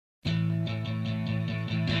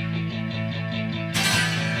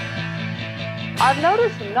I've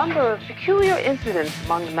noticed a number of peculiar incidents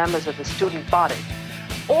among the members of the student body,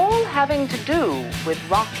 all having to do with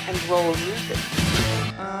rock and roll music.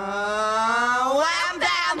 I'm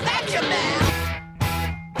down, betcha now.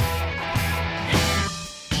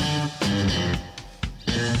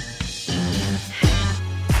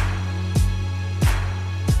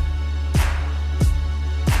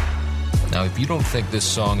 Now, if you don't think this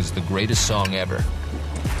song is the greatest song ever,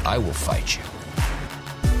 I will fight you.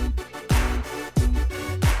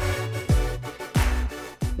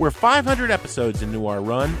 We're 500 episodes into our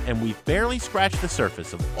run, and we've barely scratched the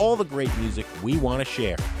surface of all the great music we want to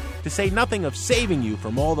share, to say nothing of saving you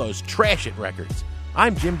from all those trash-it records.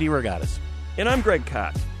 I'm Jim DeRogatis. And I'm Greg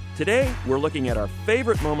Kot. Today, we're looking at our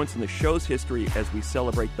favorite moments in the show's history as we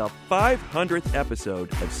celebrate the 500th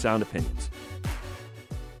episode of Sound Opinions.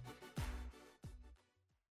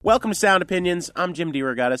 Welcome to Sound Opinions. I'm Jim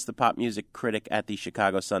DeRogatis, the pop music critic at the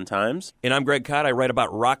Chicago Sun-Times. And I'm Greg Kot. I write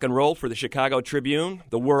about rock and roll for the Chicago Tribune.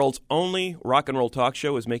 The world's only rock and roll talk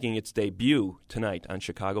show is making its debut tonight on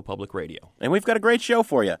Chicago Public Radio. And we've got a great show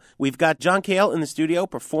for you. We've got John Cale in the studio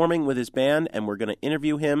performing with his band, and we're going to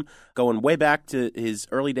interview him going way back to his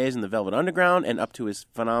early days in the Velvet Underground and up to his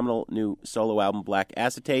phenomenal new solo album, Black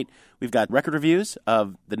Acetate. We've got record reviews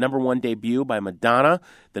of the number one debut by Madonna,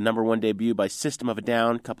 the number one debut by System of a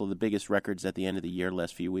Down, a couple of the biggest records at the end of the year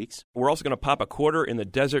last few weeks. We're also going to pop a quarter in the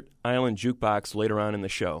Desert Island Jukebox later on in the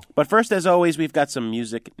show. But first, as always, we've got some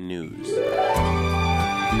music news.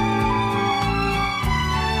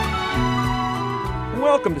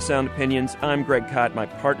 Welcome to Sound Opinions. I'm Greg Kot. My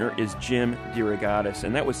partner is Jim DeRogatis,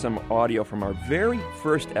 and that was some audio from our very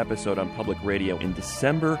first episode on public radio in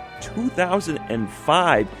December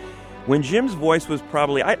 2005, when Jim's voice was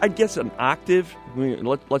probably, I guess, an octave.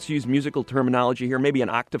 Let's use musical terminology here, maybe an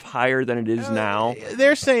octave higher than it is now.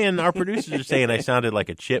 They're saying, our producers are saying I sounded like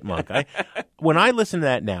a chipmunk. When I listen to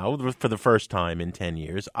that now, for the first time in 10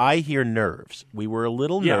 years, I hear nerves. We were a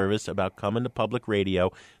little nervous about coming to public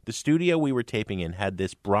radio. The studio we were taping in had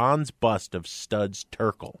this bronze bust of Studs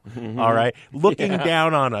Terkel, all right, looking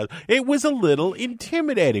down on us. It was a little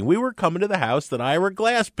intimidating. We were coming to the house that Ira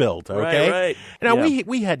Glass built, okay? Right. Now,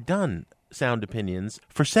 we had done Sound Opinions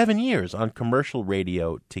for 7 years on commercial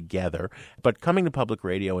radio together, but coming to public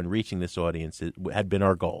radio and reaching this audience had been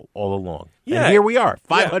our goal all along. Yeah. And here we are,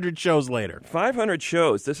 500 shows later. 500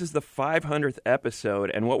 shows. This is the 500th episode,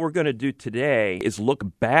 and what we're going to do today is look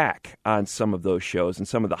back on some of those shows and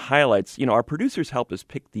some of the highlights. You know, our producers helped us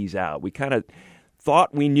pick these out. We kind of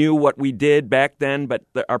thought we knew what we did back then, but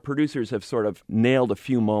our producers have sort of nailed a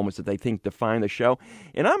few moments that they think define the show.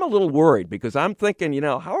 And I'm a little worried because I'm thinking,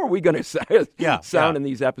 how are we going to sound in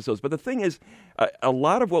these episodes? But the thing is, a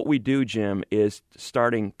lot of what we do, Jim, is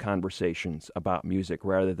starting conversations about music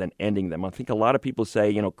rather than ending them. I think a lot of people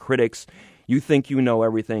say, critics, you think you know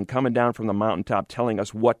everything, coming down from the mountaintop telling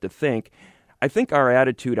us what to think. I think our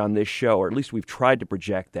attitude on this show, or at least we've tried to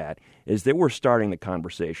project that, is that we're starting the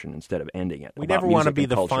conversation instead of ending it. We never want to be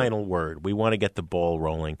the final word. We want to get the ball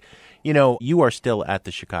rolling. You are still at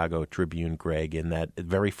the Chicago Tribune, Greg, in that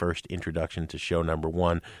very first introduction to show number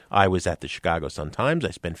one. I was at the Chicago Sun-Times.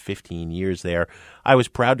 I spent 15 years there. I was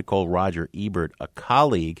proud to call Roger Ebert a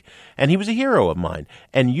colleague, and he was a hero of mine.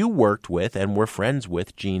 And you worked with and were friends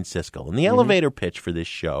with Gene Siskel. And the elevator pitch for this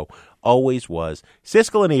show always was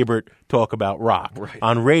Siskel and Ebert talk about rock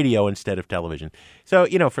on radio instead of television. So,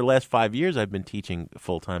 for the last 5 years, I've been teaching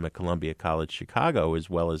full-time at Columbia College Chicago, as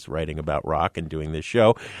well as writing about rock and doing this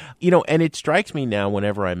show. And it strikes me now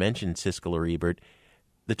whenever I mention Siskel or Ebert,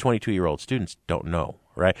 the 22-year-old students don't know,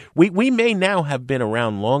 right? We may now have been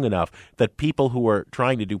around long enough that people who are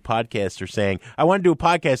trying to do podcasts are saying, I want to do a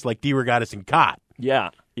podcast like DeRogatis and Kot.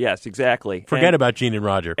 Yeah. Yes, exactly. Forget about Gene and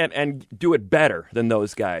Roger. And do it better than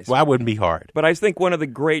those guys. Well, that wouldn't be hard. But I think one of the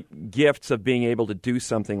great gifts of being able to do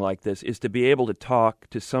something like this is to be able to talk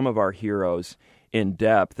to some of our heroes in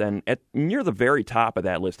depth. And near the very top of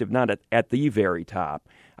that list, if not at the very top,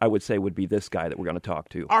 I would say would be this guy that we're going to talk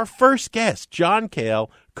to. Our first guest, John Cale,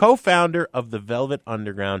 co-founder of the Velvet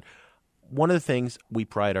Underground. One of the things we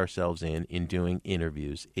pride ourselves in doing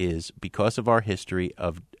interviews is, because of our history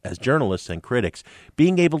as journalists and critics,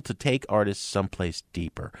 being able to take artists someplace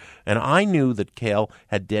deeper. And I knew that Cale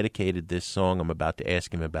had dedicated this song I'm about to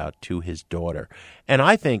ask him about to his daughter. And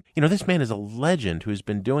I think, this man is a legend who's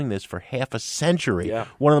been doing this for half a century. Yeah.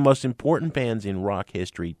 One of the most important bands in rock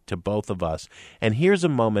history to both of us. And here's a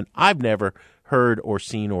moment I've never heard or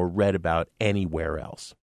seen or read about anywhere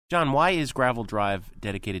else. John, why is Gravel Drive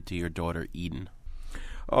dedicated to your daughter, Eden?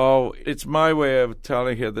 Oh, it's my way of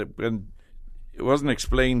telling her that when it wasn't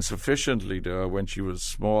explained sufficiently to her when she was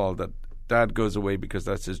small that Dad goes away because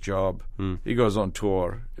that's his job. He goes on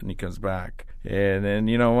tour and he comes back. And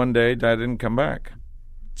then, one day Dad didn't come back.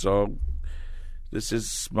 So this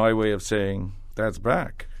is my way of saying Dad's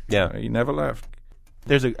back. Yeah. He never left.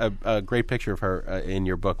 There's a great picture of her in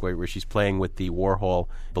your book where she's playing with the Warhol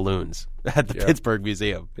balloons at the Pittsburgh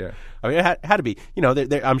Museum. Yeah. I mean, it had to be,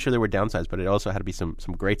 I'm sure there were downsides, but it also had to be some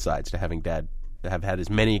great sides to having Dad have had as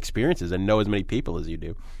many experiences and know as many people as you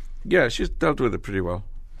do. Yeah, she's dealt with it pretty well.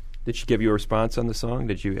 Did she give you a response on the song?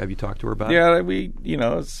 Have you talked to her about it? Yeah, we had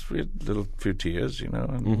a few tears,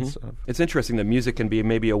 and stuff. It's interesting that music can be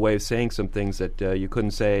maybe a way of saying some things that you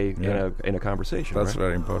couldn't say in a conversation. That's right?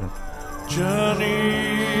 very important.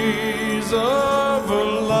 Journeys of a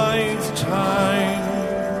lifetime,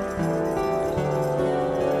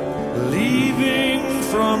 leaving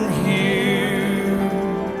from here,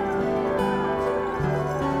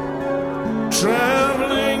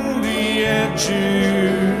 traveling the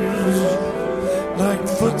edges like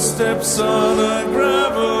footsteps on a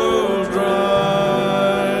gravel drive.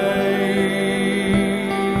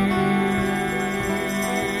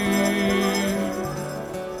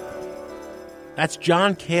 That's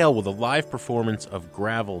John Cale with a live performance of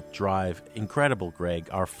Gravel Drive. Incredible, Greg.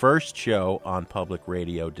 Our first show on public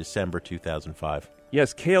radio, December 2005.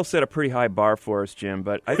 Yes, Cale set a pretty high bar for us, Jim,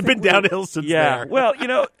 but I It's think been downhill since there. Well,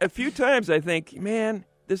 a few times I think, man,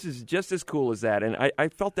 this is just as cool as that. And I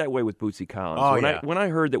felt that way with Bootsy Collins. When I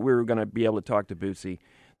heard that we were going to be able to talk to Bootsy,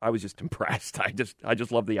 I was just impressed. I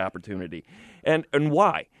just loved the opportunity. And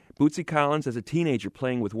why? Bootsy Collins, as a teenager,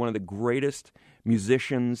 playing with one of the greatest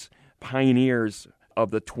musicians, pioneers of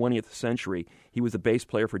the 20th century. He was the bass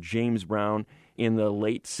player for James Brown in the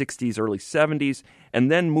late 60s, early 70s, and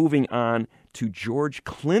then moving on to George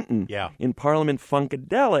Clinton in Parliament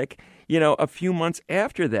Funkadelic, a few months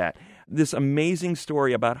after that. This amazing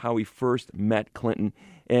story about how he first met Clinton.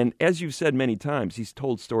 And as you've said many times, he's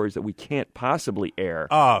told stories that we can't possibly air.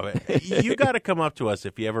 Oh, you got to come up to us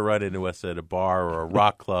if you ever run into us at a bar or a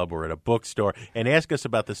rock club or at a bookstore and ask us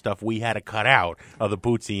about the stuff we had to cut out of the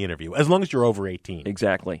Bootsy interview, as long as you're over 18.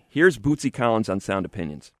 Exactly. Here's Bootsy Collins on Sound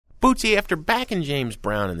Opinions. Bootsy, after backing James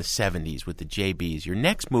Brown in the 70s with the JBs, your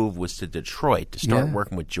next move was to Detroit to start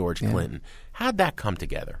working with George Clinton. How'd that come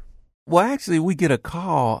together? Well, actually, we get a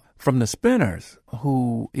call from the Spinners,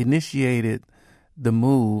 who initiated the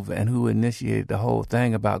move and who initiated the whole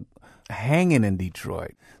thing about hanging in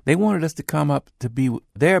Detroit. They wanted us to come up to be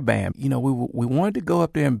their band. We wanted to go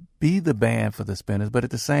up there and be the band for the Spinners, but at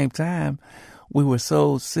the same time, we were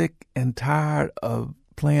so sick and tired of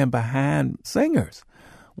playing behind singers.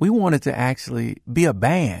 We wanted to actually be a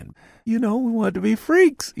band. We wanted to be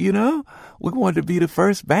freaks, We wanted to be the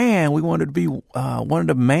first band. We wanted to be one of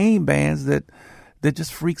the main bands that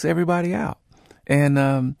just freaks everybody out.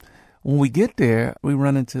 And when we get there, we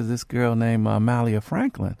run into this girl named Malia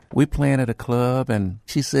Franklin. We playing at a club, and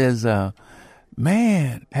she says,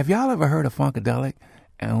 man, have y'all ever heard of Funkadelic?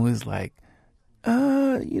 And we was like, we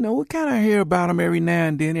kind of hear about them every now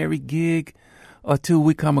and then, every gig or two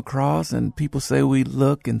we come across, and people say we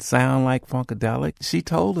look and sound like Funkadelic. She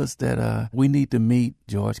told us that we need to meet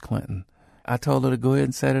George Clinton. I told her to go ahead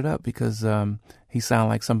and set it up because he sounded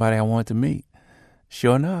like somebody I wanted to meet.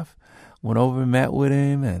 Sure enough, went over and met with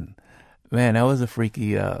him, and man, that was a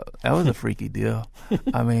freaky deal.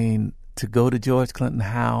 I mean, to go to George Clinton's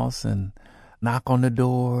house and knock on the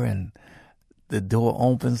door, and the door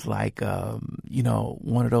opens like,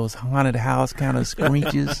 one of those haunted house kind of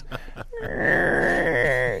screeches.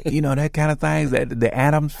 That kind of thing, the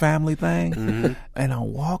Addams Family thing. Mm-hmm. And I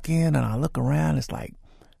walk in and I look around, it's like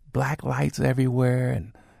black lights everywhere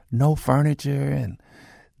and no furniture. And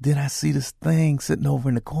then I see this thing sitting over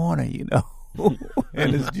in the corner, and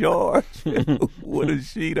it's George with a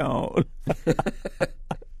sheet on.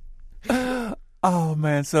 Oh,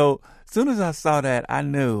 man. So as soon as I saw that, I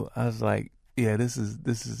knew. I was like, yeah, this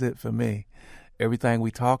is it for me. Everything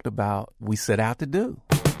we talked about, we set out to do.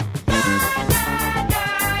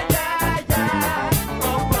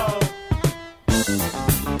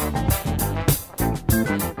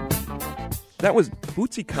 That was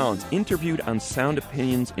Bootsy Collins, interviewed on Sound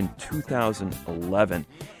Opinions in 2011.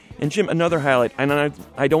 And Jim, another highlight, and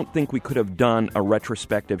I don't think we could have done a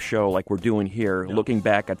retrospective show like we're doing here, looking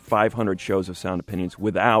back at 500 shows of Sound Opinions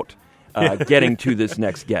without getting to this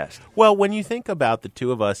next guest. Well, when you think about the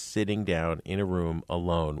two of us sitting down in a room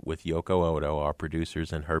alone with Yoko Ono, our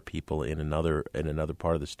producers, and her people in another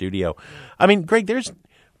part of the studio, I mean, Greg, there's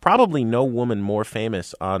probably no woman more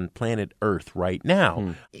famous on planet Earth right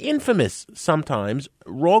now. Infamous sometimes,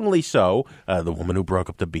 wrongly so, the woman who broke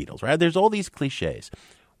up the Beatles, right? There's all these cliches.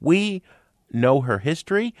 We know her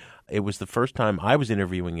history. It was the first time I was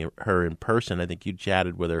interviewing her in person. I think you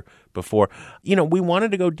chatted with her before. You know, we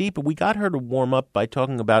wanted to go deep, but we got her to warm up by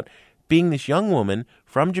talking about being this young woman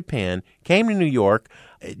from Japan, came to New York,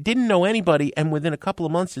 didn't know anybody, and within a couple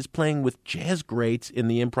of months is playing with jazz greats in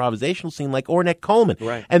the improvisational scene like Ornette Coleman.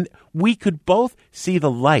 Right. And we could both see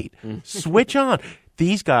the light switch on.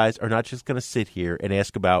 These guys are not just going to sit here and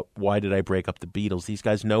ask about why did I break up the Beatles. These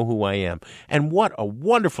guys know who I am. And what a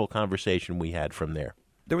wonderful conversation we had from there.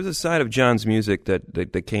 There was a side of John's music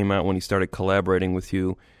that came out when he started collaborating with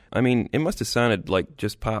you. I mean, it must have sounded like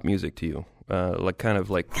just pop music to you. Like kind of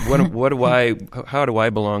like how do I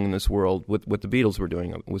belong in this world? What the Beatles were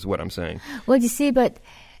doing was what I'm saying. Well, you see, but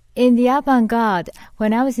in the avant-garde,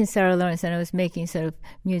 when I was in Sarah Lawrence and I was making sort of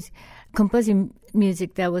music, composing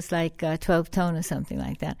music that was like 12-tone or something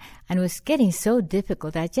like that, and it was getting so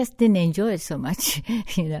difficult, I just didn't enjoy it so much,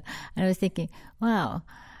 you know. And I was thinking, wow.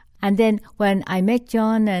 And then when I met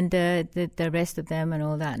John and the rest of them and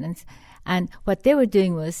all that, and what they were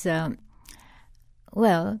doing was,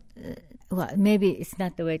 well, maybe it's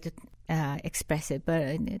not the way to express it, but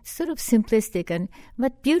it's sort of simplistic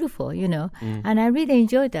but beautiful, you know. And I really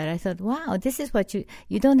enjoyed that. I thought, wow, this is what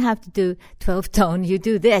you don't have to do 12-tone. You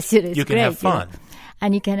do this. You know, it's you can great, have fun. You know?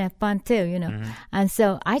 And you can have fun too, you know. And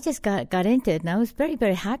so I just got into it, and I was very,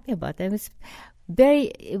 very happy about that.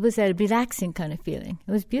 It was a relaxing kind of feeling.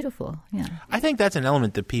 It was beautiful. Yeah. I think that's an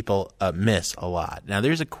element that people miss a lot. Now,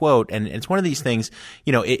 there's a quote, and it's one of these things,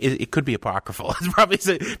 you know, it could be apocryphal. It's probably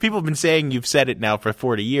people have been saying, you've said it now for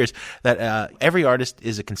 40 years, that every artist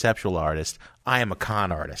is a conceptual artist. I am a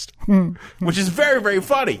con artist, which is very, very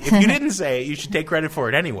funny. If you didn't say it, you should take credit for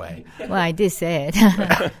it anyway. Well, I did say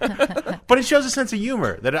it. But it shows a sense of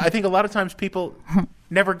humor that I think a lot of times people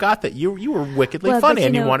never got that. You were wickedly funny,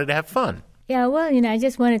 and you wanted to have fun. Yeah, well, you know, I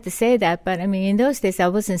just wanted to say that. But, I mean, in those days, I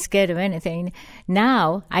wasn't scared of anything.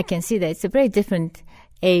 Now, I can see that it's a very different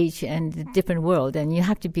age and a different world, and you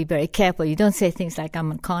have to be very careful. You don't say things like,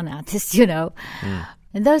 I'm a con artist, you know.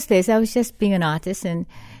 In those days, I was just being an artist and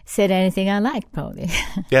said anything I liked, probably.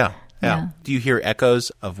 Yeah. Do you hear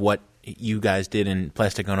echoes of what you guys did in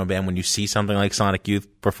Plastic Ono Band when you see something like Sonic Youth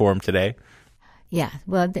perform today? Yeah,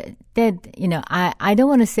 well, you know, I don't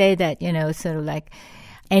want to say that, you know, sort of like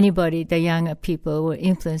anybody, the younger people, were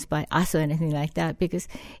influenced by us or anything like that, because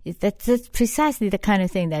that's precisely the kind of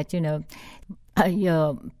thing that, you know,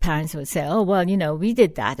 your parents would say, oh, well, you know, we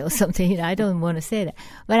did that or something. You know, I don't want to say that.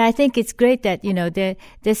 But I think it's great that, you know, they're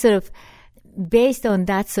sort of based on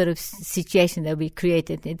that sort of situation that we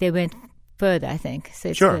created. They went further, I think. So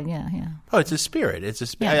it's sure. Good. Yeah. Oh, it's a spirit.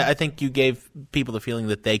 Yeah. I think you gave people the feeling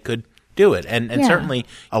that they could do it. And certainly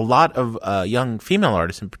a lot of young female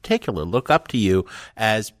artists in particular look up to you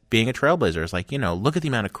as being a trailblazer. It's like, you know, look at the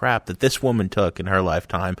amount of crap that this woman took in her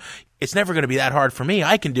lifetime. It's never going to be that hard for me.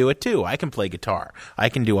 I can do it too. I can play guitar. I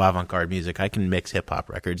can do avant-garde music. I can mix hip-hop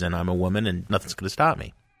records, and I'm a woman, and nothing's going to stop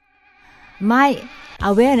me. My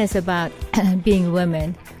awareness about being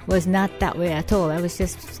women was not that way at all. I was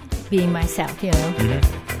just being myself, you know.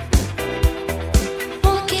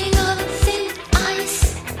 Walking on thin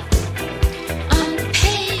ice, I'm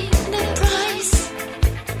paying the price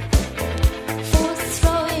for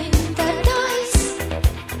throwing the dice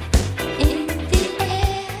in the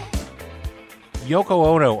air. Yoko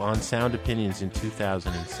Ono on Sound Opinions in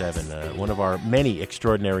 2007, one of our many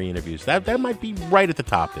extraordinary interviews. That might be right at the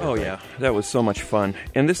top there. Oh, yeah. That was so much fun.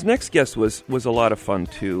 And this next guest was a lot of fun,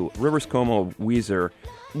 too. Rivers Cuomo of Weezer.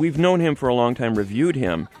 We've known him for a long time, reviewed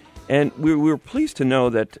him, and we were pleased to know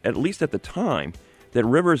that, at least at the time, that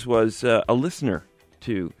Rivers was a listener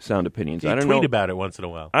to Sound Opinions. I don't tweet about it once in a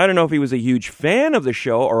while. I don't know if he was a huge fan of the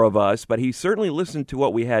show or of us, but he certainly listened to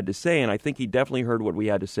what we had to say, and I think he definitely heard what we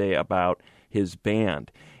had to say about his band.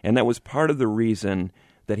 And that was part of the reason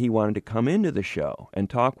that he wanted to come into the show and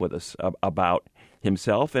talk with us about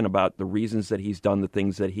himself and about the reasons that he's done the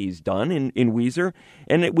things that he's done in Weezer.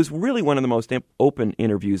 And it was really one of the most open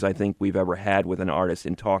interviews I think we've ever had with an artist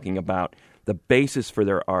in talking about the basis for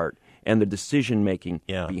their art and the decision-making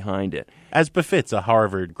behind it. As befits a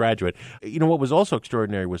Harvard graduate. You know, what was also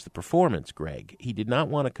extraordinary was the performance, Greg. He did not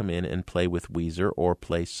want to come in and play with Weezer or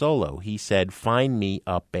play solo. He said, find me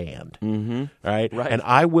a band. Mm-hmm. Right? And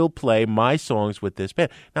I will play my songs with this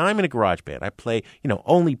band. Now, I'm in a garage band. I play, you know,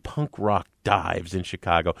 only punk rock dives in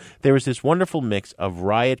Chicago. There was this wonderful mix of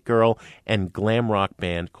Riot Girl and glam rock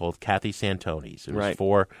band called Kathy Santoni's. It was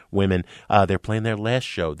 4 women. They're playing their last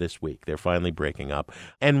show this week. They're finally breaking up.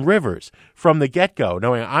 And Rivers, from the get-go,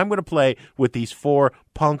 knowing I'm going to play with these 4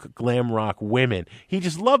 punk glam rock women, he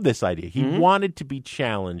just loved this idea. He wanted to be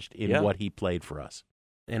challenged in what he played for us.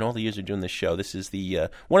 In all the years of doing this show, this is the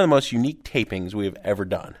one of the most unique tapings we have ever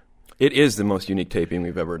done. It is the most unique taping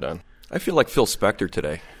we've ever done. I feel like Phil Spector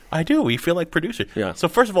today. I do. We feel like producer. Yeah. So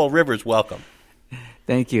first of all, Rivers, welcome.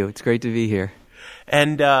 Thank you. It's great to be here.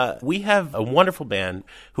 And we have a wonderful band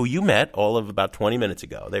who you met all of about 20 minutes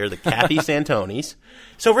ago. They're the Kathy Santonis.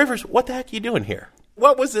 So, Rivers, what the heck are you doing here?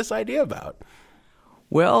 What was this idea about?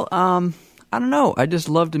 Well, I don't know. I just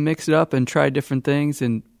love to mix it up and try different things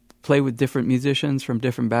and play with different musicians from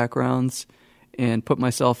different backgrounds and put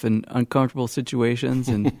myself in uncomfortable situations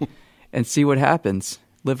and and see what happens.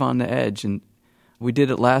 Live on the edge. And we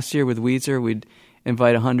did it last year with Weezer. We'd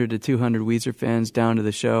invite 100 to 200 Weezer fans down to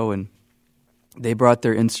the show, and they brought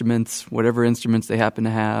their instruments, whatever instruments they happened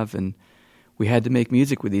to have, and we had to make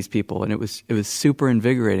music with these people, and it was super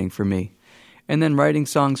invigorating for me. And then writing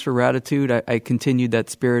songs for Ratitude, I continued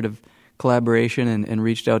that spirit of collaboration and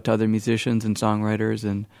reached out to other musicians and songwriters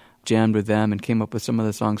and jammed with them and came up with some of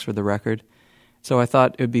the songs for the record. So I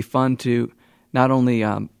thought it would be fun to not only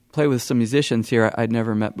play with some musicians here I'd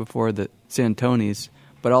never met before, the Santonis,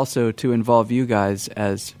 but also to involve you guys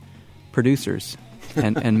as producers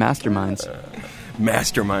and masterminds.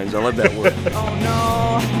 Masterminds, I love that word. Oh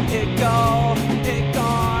no, it gone,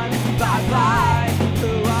 bye-bye.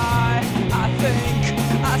 Who I think,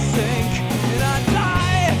 and I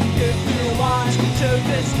die. If you want to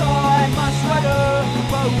destroy my sweater,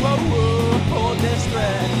 whoa, hold this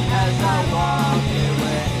thread as I walk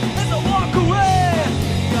away.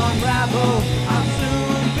 To unravel, I'll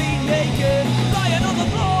soon be naked, lying on the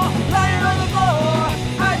floor,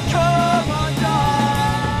 and come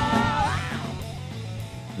undone.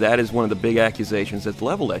 That is one of the big accusations that's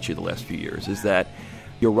leveled at you the last few years, is that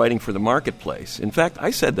you're writing for the marketplace. In fact,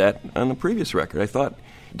 I said that on the previous record. I thought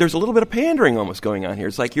there's a little bit of pandering almost going on here.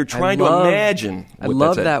 It's like you're trying to imagine. I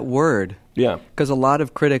love that word. Yeah. Because a lot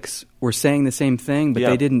of critics were saying the same thing, but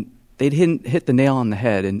they didn't hit the nail on the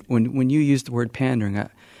head. And when you used the word pandering,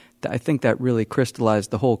 I think that really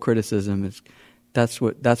crystallized the whole criticism. That's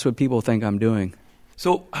what people think I'm doing.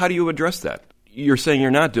 So how do you address that? You're saying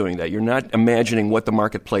you're not doing that. You're not imagining what the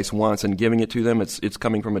marketplace wants and giving it to them. It's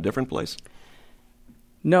coming from a different place.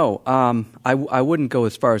 No, I wouldn't go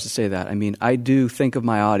as far as to say that. I mean, I do think of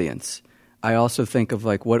my audience. I also think of,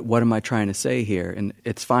 like, what am I trying to say here? And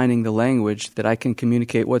it's finding the language that I can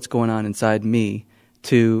communicate what's going on inside me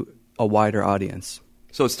to a wider audience.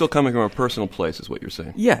 So it's still coming from a personal place is what you're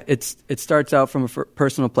saying? Yeah, it starts out from a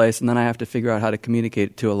personal place, and then I have to figure out how to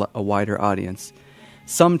communicate it to a wider audience.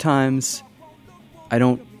 Sometimes I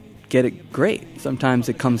don't get it great. Sometimes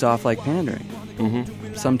it comes off like pandering.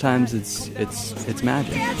 Mm-hmm. Sometimes it's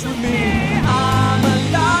magic. I'm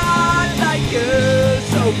a lot like you,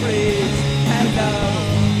 so please, hello,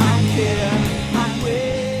 I'm here, I'm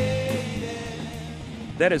waiting.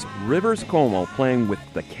 That is Rivers Cuomo playing with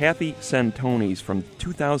the Kathy Santonis from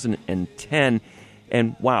 2010.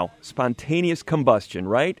 And wow, spontaneous combustion,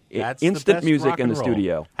 right? That's instant the best music rock in and the roll.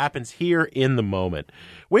 studio. Happens here in the moment.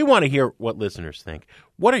 We want to hear what listeners think.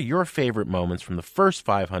 What are your favorite moments from the first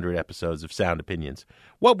 500 episodes of Sound Opinions?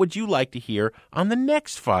 What would you like to hear on the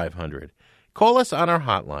next 500? Call us on our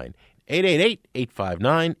hotline,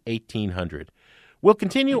 888-859-1800. We'll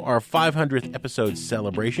continue our 500th episode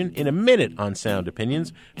celebration in a minute on Sound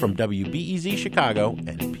Opinions from WBEZ Chicago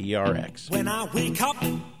and PRX. When I wake up,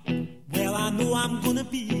 well, I know I'm gonna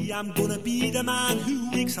be the man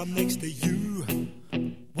who wakes up next to you.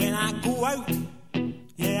 When I go out,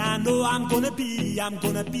 yeah, I know I'm gonna be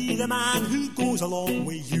the man who goes along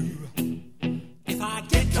with you. If I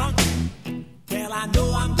get drunk, well, I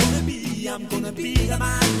know I'm gonna be the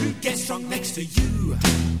man who gets drunk next to you.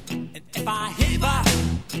 And if I haver,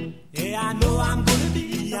 yeah, I know I'm gonna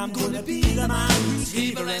be the man who's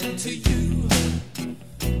havering to you.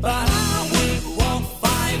 But I would walk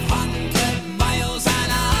 500 miles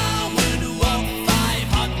and I would walk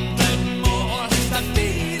 500 more to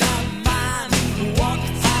be the man who walked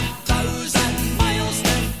 1,000 miles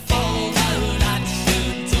to fall down at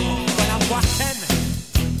your door. When I'm walking,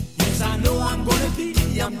 yes, I know I'm gonna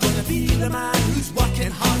be the man who's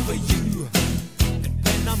working hard for you. And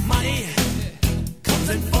when the money comes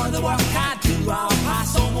in for the work I do, I'll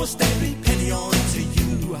pass almost every penny on to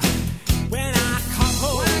you. When I come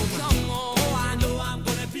home, oh, I know I'm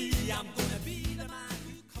gonna be the man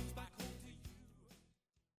who comes back home to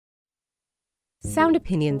you. Sound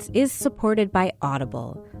Opinions is supported by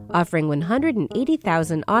Audible, offering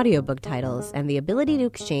 180,000 audiobook titles and the ability to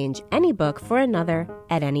exchange any book for another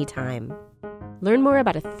at any time. Learn more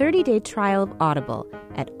about a 30-day trial of Audible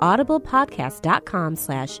at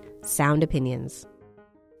audiblepodcast.com/soundopinions.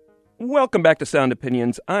 Welcome back to Sound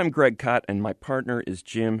Opinions. I'm Greg Cott, and my partner is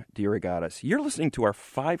Jim DeRogatis. You're listening to our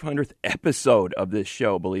 500th episode of this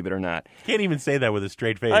show, believe it or not. Can't even say that with a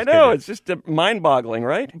straight face. I know, it's just mind-boggling,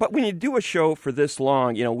 right? But when you do a show for this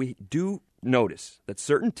long, we do notice that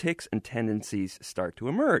certain tics and tendencies start to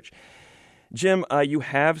emerge. Jim, you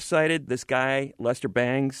have cited this guy, Lester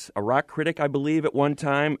Bangs, a rock critic, I believe, at one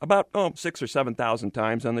time, about 6,000 or 7,000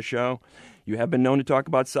 times on the show. You have been known to talk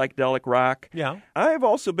about psychedelic rock. Yeah. I've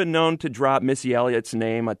also been known to drop Missy Elliott's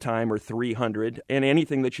name a time or 300 in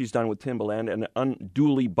anything that she's done with Timbaland, an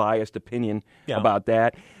unduly biased opinion about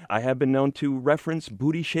that. I have been known to reference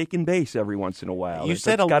booty shaking bass every once in a while. You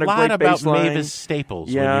said a lot great about line. Mavis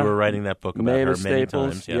Staples when you were writing that book about Mavis her many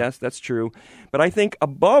Staples, times. Yeah. Yes, that's true. But I think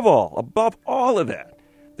above all of that,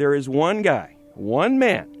 there is one guy, one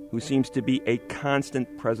man, who seems to be a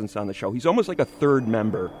constant presence on the show. He's almost like a third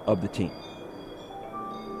member of the team.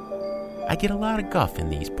 I get a lot of guff in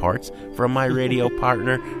these parts from my radio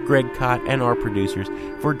partner, Greg Cott, and our producers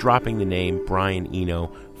for dropping the name Brian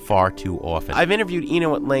Eno far too often. I've interviewed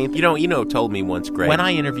Eno at length. Eno told me once, Greg. When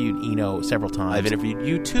I interviewed Eno several times. I've interviewed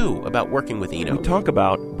you, too, about working with Eno. We talk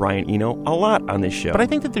about Brian Eno a lot on this show. But I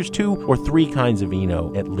think that there's 2 or 3 kinds of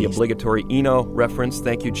Eno, at least. The obligatory Eno reference.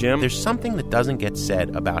 Thank you, Jim. There's something that doesn't get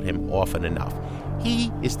said about him often enough.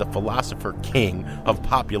 He is the philosopher king of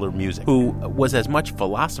popular music, who was as much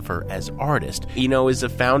philosopher as artist. Eno is a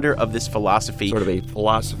founder of this philosophy. Sort of a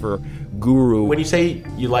philosopher guru. When you say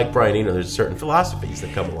you like Brian Eno, there's certain philosophies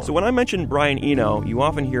that come along. So when I mention Brian Eno, you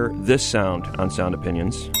often hear this sound on Sound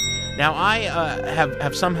Opinions. Now, I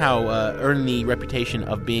have somehow earned the reputation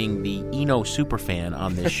of being the Eno superfan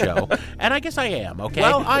on this show, and I guess I am, okay?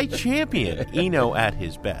 Well, I champion Eno at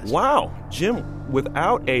his best. Wow. Jim,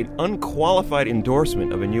 without an unqualified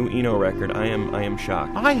endorsement of a new Eno record, I am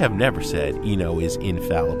shocked. I have never said Eno is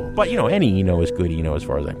infallible. But, any Eno is good Eno as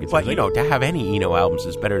far as I'm concerned. But, to have any Eno albums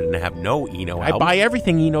is better than to have no Eno albums. I buy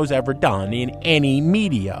everything Eno's ever done in any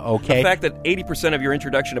media, okay? The fact that 80% of your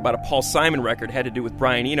introduction about a Paul Simon record had to do with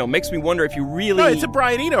Brian Eno makes me wonder if you really... No, it's a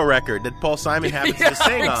Brian Eno record that Paul Simon happens to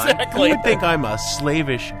sing exactly. on. You would think I'm a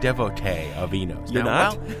slavish devotee of Eno's. You're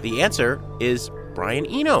not? Well, the answer is Brian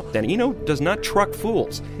Eno. Then Eno does not truck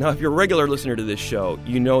fools. Now, if you're a regular listener to this show,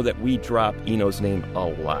 you know that we drop Eno's name a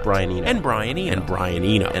lot. Brian Eno. And Brian Eno. And Brian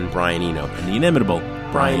Eno. And Brian Eno. And the inimitable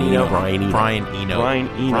Brian Eno. Brian Eno. Brian Eno. Brian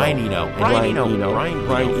Eno. Brian Eno. Brian Eno.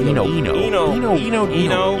 Brian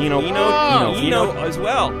Eno as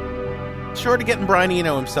well. Short of getting Brian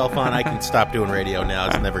Eno himself on, I can stop doing radio now.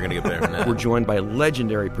 It's never going to get better than that. We're joined by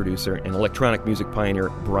legendary producer and electronic music pioneer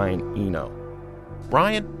Brian Eno.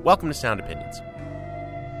 Brian, welcome to Sound Opinions.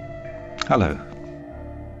 Hello.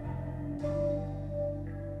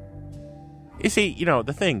 You see,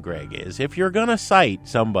 the thing, Greg, is if you're going to cite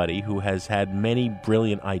somebody who has had many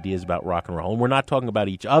brilliant ideas about rock and roll, and we're not talking about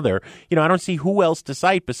each other, I don't see who else to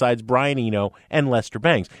cite besides Brian Eno and Lester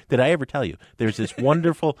Bangs. Did I ever tell you there's this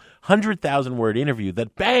wonderful 100,000-word interview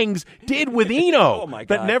that Bangs did with Eno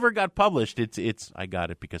that never got published? It's I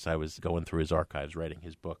got it because I was going through his archives writing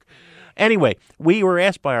his book. Anyway, we were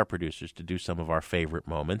asked by our producers to do some of our favorite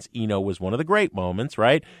moments. Eno was one of the great moments,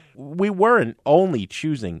 right? We weren't only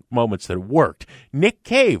choosing moments that worked. Nick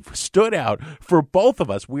Cave stood out for both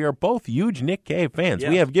of us. We are both huge Nick Cave fans. Yes.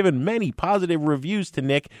 We have given many positive reviews to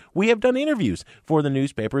Nick. We have done interviews for the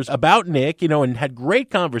newspapers about Nick, and had great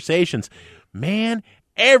conversations. Man,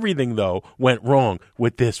 everything, though, went wrong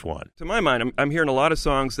with this one. To my mind, I'm hearing a lot of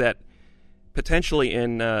songs that potentially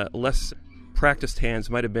in less practiced hands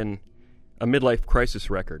might have been a midlife crisis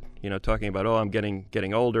record, talking about, I'm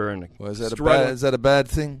getting older and is that a bad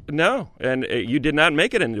thing? No, and you did not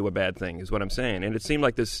make it into a bad thing, is what I'm saying. And it seemed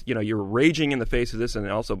like this, you're raging in the face of this and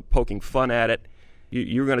also poking fun at it.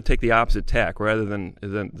 You were going to take the opposite tack rather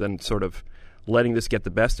than sort of letting this get the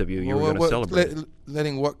best of you. You were going to celebrate.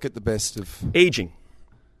 Letting what get the best of? Aging.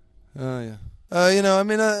 Oh, yeah. I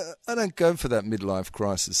don't go for that midlife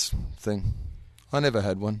crisis thing. I never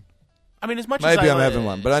had one. I mean, as much maybe as I'm having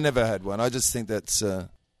one, but I never had one. I just think that's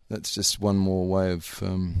just one more way of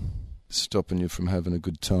stopping you from having a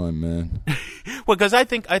good time, man. Well, because I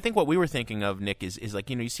think what we were thinking of, Nick, is like,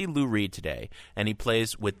 you see Lou Reed today, and he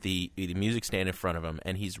plays with the music stand in front of him,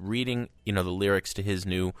 and he's reading, the lyrics to his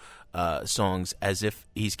new songs as if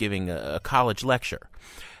he's giving a college lecture.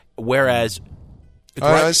 Whereas...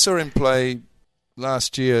 I saw him play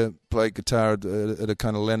guitar at a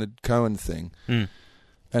kind of Leonard Cohen thing.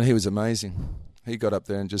 And he was amazing. He got up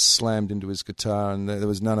there and just slammed into his guitar, and there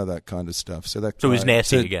was none of that kind of stuff. So he was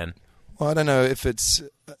nasty again. Well, I don't know if it's...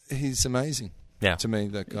 he's amazing. Yeah. To me,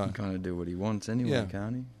 that guy. He can kind of do what he wants anyway, Yeah.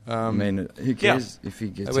 can't he? I mean, who cares if he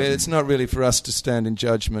gets it's not really for us to stand in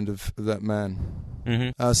judgment of that man.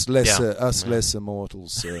 Mm-hmm. Us lesser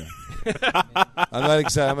mortals. I'm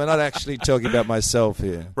not actually talking about myself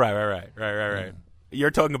here. Right.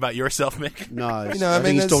 You're talking about yourself, Mick? No, I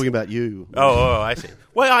think he's talking about you. Oh, I see.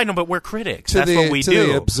 Well, I know, but we're critics. That's what we do.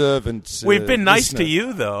 To the observant We've been nice listener. to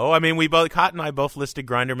you, though. I mean, Cott and I both listed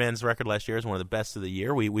Grinderman's record last year as one of the best of the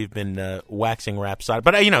year. We've been waxing rhapsody,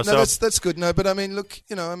 but No, that's good. No, but I mean, look,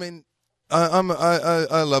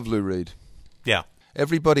 I love Lou Reed. Yeah.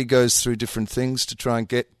 Everybody goes through different things to try and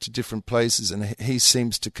get to different places, and he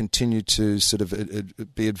seems to continue to sort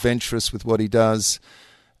of be adventurous with what he does.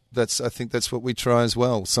 I think that's what we try as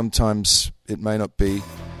well. Sometimes it may not be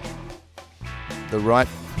the right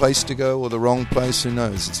place to go or the wrong place. Who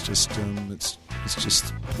knows? It's just it's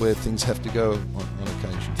just where things have to go on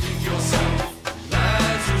occasion.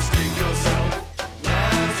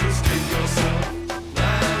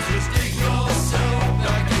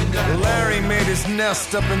 Larry made his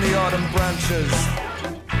nest up in the autumn branches,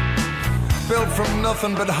 built from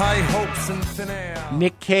nothing but high hopes and thin air.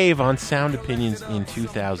 Nick Cave on Sound Opinions in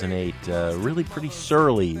 2008. Really pretty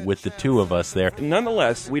surly with the two of us there.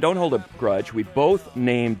 Nonetheless, we don't hold a grudge. We both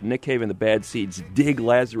named Nick Cave and the Bad Seeds' Dig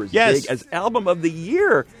Lazarus Yes. Dig as Album of the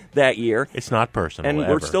Year that year. It's not personal, and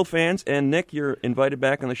ever. we're still fans. And Nick, you're invited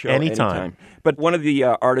back on the show anytime. But one of the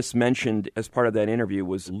artists mentioned as part of that interview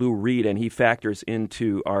was Lou Reed, and he factors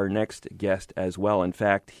into our next guest as well. In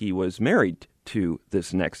fact, he was married to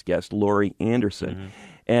this next guest, Laurie Anderson. Mm-hmm.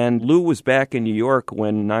 And Lou was back in New York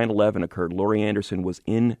when 9/11 occurred. Laurie Anderson was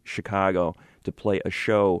in Chicago to play a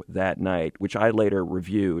show that night, which I later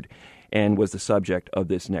reviewed and was the subject of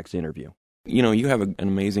this next interview. You know, you have an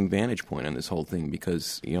amazing vantage point on this whole thing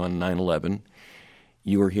because, on 9/11,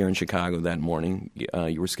 you were here in Chicago that morning.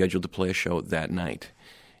 You were scheduled to play a show that night.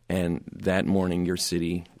 And that morning, your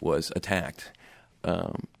city was attacked.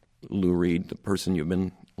 Lou Reed, the person you've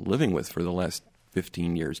been living with for the last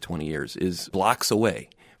 15 years, 20 years, is blocks away.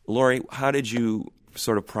 Laurie, how did you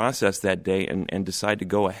sort of process that day and decide to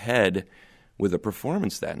go ahead with a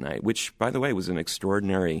performance that night, which, by the way, was an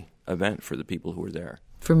extraordinary event for the people who were there?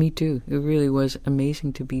 For me, too. It really was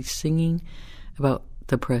amazing to be singing about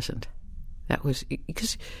the present. That was,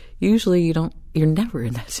 because usually you're never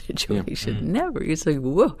in that situation. Yeah. Never. It's like,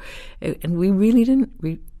 whoa. And we really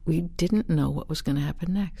we didn't know what was going to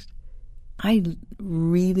happen next. I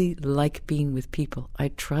really like being with people. I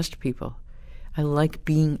trust people. I like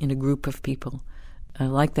being in a group of people. I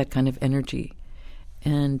like that kind of energy.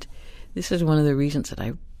 And this is one of the reasons that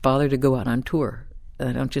I bother to go out on tour.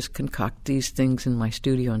 I don't just concoct these things in my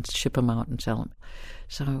studio and ship them out and sell them.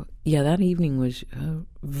 So, yeah, that evening was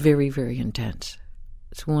very, very intense.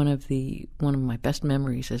 It's one of my best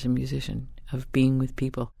memories as a musician, of being with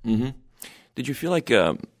people. Mm-hmm. Did you feel like,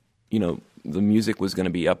 the music was going to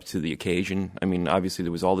be up to the occasion? I mean, obviously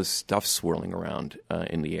there was all this stuff swirling around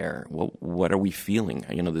in the air. What are we feeling?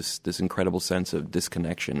 This incredible sense of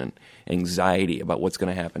disconnection and anxiety about what's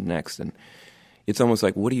going to happen next. And it's almost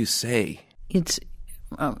like, what do you say? It's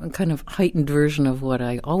a kind of heightened version of what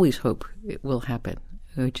I always hope it will happen,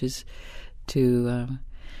 which is to,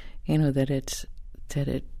 that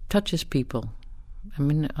it touches people. I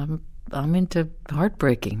mean, I'm into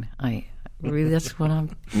heartbreaking. Really, that's what I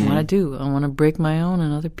want to do. I want to break my own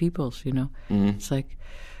and other people's, Mm-hmm. It's like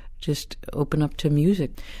just open up to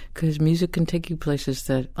music, because music can take you places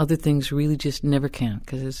that other things really just never can,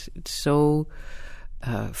 because it's so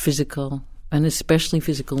physical, and especially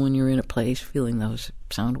physical when you're in a place feeling those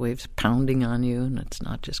sound waves pounding on you, and it's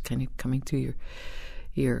not just kind of coming through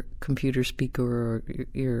your computer speaker or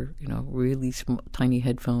your really tiny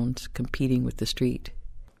headphones competing with the street.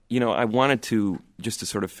 I wanted to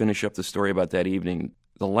sort of finish up the story about that evening.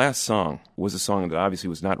 The last song was a song that obviously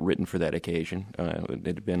was not written for that occasion. It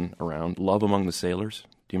had been around, Love Among the Sailors.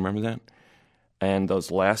 Do you remember that? And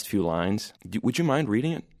those last few lines, would you mind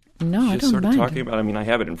reading it? No, I don't sort of mind. Talking about, I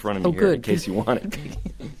have it in front of me here good. in case you want it.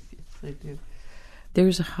 Yes, I do.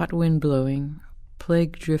 There's a hot wind blowing,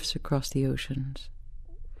 plague drifts across the oceans.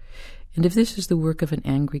 And if this is the work of an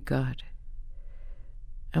angry God,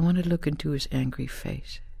 I want to look into his angry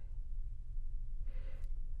face.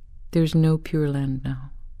 There's no pure land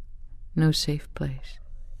now, no safe place.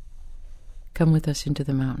 Come with us into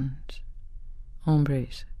the mountains,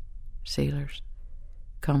 hombres, sailors,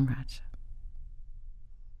 comrades.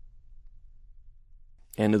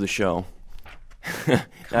 End of the show.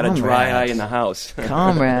 Not a dry eye in the house.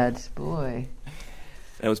 Comrades, boy.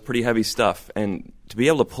 That was pretty heavy stuff. And to be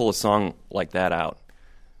able to pull a song like that out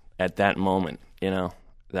at that moment,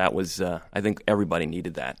 that was, I think everybody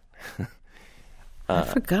needed that. I've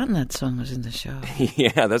forgotten that song was in the show.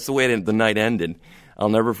 Yeah, that's the way the night ended. I'll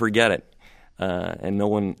never forget it. And no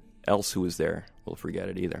one else who was there will forget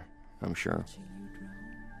it either, I'm sure.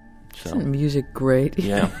 So. Isn't music great?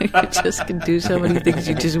 Yeah. You just can do so many things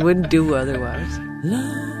you just wouldn't do otherwise.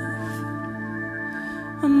 Love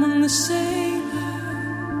among the sailors.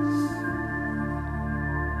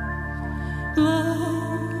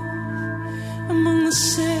 Love among the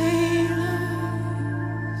sailors.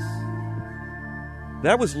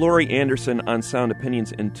 That was Laurie Anderson on Sound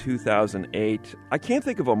Opinions in 2008. I can't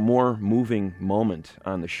think of a more moving moment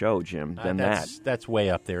on the show, Jim, than that. That's way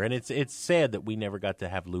up there. And it's sad that we never got to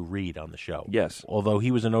have Lou Reed on the show. Yes. Although he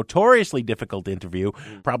was a notoriously difficult interview,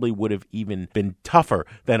 probably would have even been tougher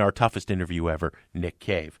than our toughest interview ever, Nick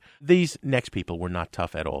Cave. These next people were not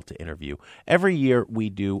tough at all to interview. Every year we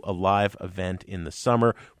do a live event in the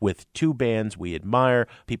summer with two bands we admire.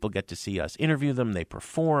 People get to see us interview them. They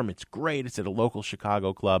perform. It's great. It's at a local Chicago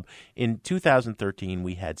club. In 2013,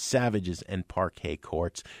 we had Savages and Parquet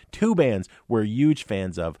Courts, two bands we're huge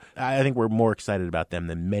fans of. I think we're more excited about them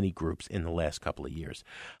than many groups in the last couple of years.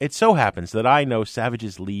 It so happens that I know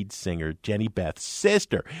Savages lead singer Jenny Beth's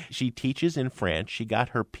sister. She teaches in France. She got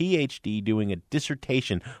her PhD doing a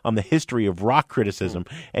dissertation on the history of rock criticism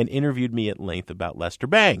and interviewed me at length about Lester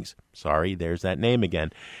Bangs. Sorry, there's that name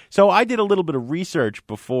again. So I did a little bit of research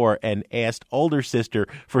before and asked older sister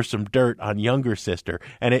for some dirt on younger sister,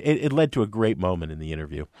 and it led to a great moment in the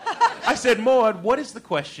interview. I said, Maud, what is the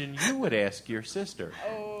question you would ask your sister?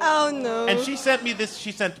 Oh, no. And she sent me this.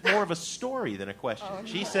 She sent more of a story than a question.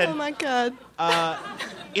 She said, oh, my God.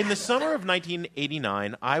 In the summer of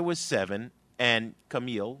 1989, I was 7 and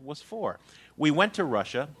Camille was 4. We went to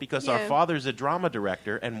Russia because our father's a drama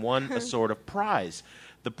director and won a sort of prize.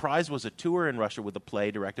 The prize was a tour in Russia with a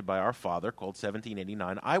play directed by our father called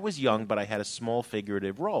 1789. I was young, but I had a small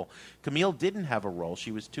figurative role. Camille didn't have a role.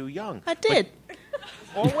 She was too young. I did.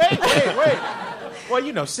 Oh, wait. Well,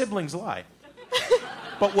 you know, siblings lie.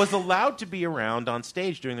 But was allowed to be around on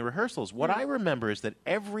stage during the rehearsals. What I remember is that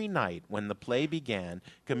every night when the play began,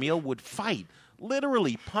 Camille would fight,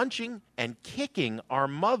 literally punching and kicking our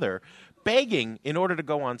mother, begging in order to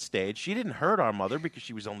go on stage. She didn't hurt our mother because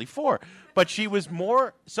she was only 4, but she was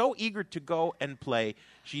so eager to go and play.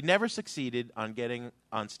 She never succeeded on getting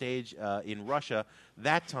on stage in Russia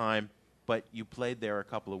that time, but you played there a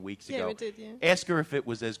couple of weeks ago. Yeah, we did, yeah. Ask her if it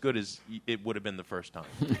was as good as it would have been the first time.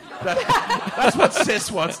 That's what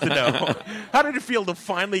Sis wants to know. How did it feel to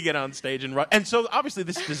finally get on stage in Russia? And so obviously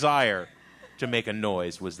this desire to make a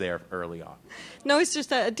noise was there early on. No, it's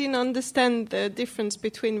just that I didn't understand the difference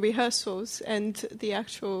between rehearsals and the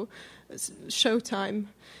actual showtime.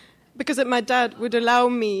 Because my dad would allow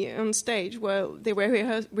me on stage while they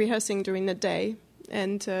were rehearsing during the day.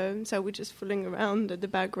 And so we're just fooling around at the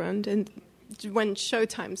background. And when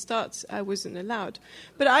showtime starts, I wasn't allowed.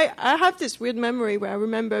 But I have this weird memory where I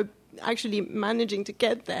remember actually managing to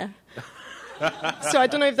get there. So I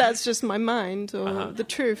don't know if that's just my mind or the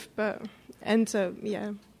truth, but... And so,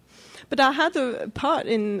 yeah. But I had a part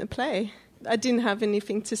in a play. I didn't have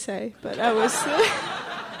anything to say, but I was...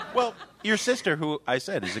 Well, your sister, who I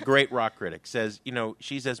said is a great rock critic, says, you know,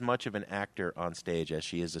 she's as much of an actor on stage as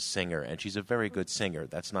she is a singer, and she's a very good singer.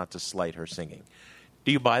 That's not to slight her singing.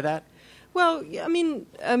 Do you buy that? Well, I mean,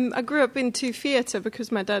 I grew up into theatre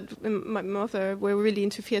because my dad and my mother were really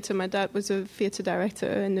into theatre. My dad was a theatre director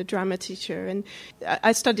and a drama teacher. And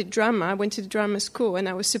I studied drama. I went to the drama school and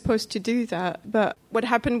I was supposed to do that. But what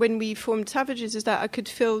happened when we formed Savages is that I could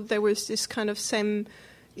feel there was this kind of same...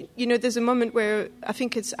 You know, there's a moment where I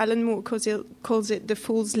think it's Alan Moore calls it the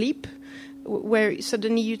fool's leap, where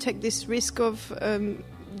suddenly you take this risk of...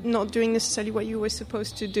 not doing necessarily what you were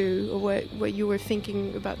supposed to do or what you were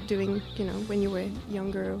thinking about doing, you know, when you were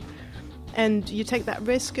younger. And you take that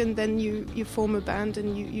risk and then you form a band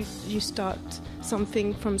and you start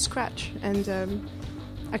something from scratch. And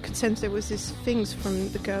I could sense there was these things from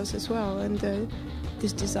the girls as well and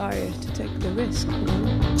this desire to take the risk. You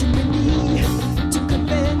know? Too many to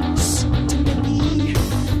convince, too many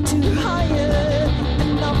to hire,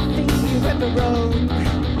 and nothing you've ever owned.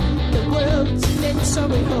 The world's in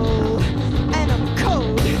sorry hole, and I'm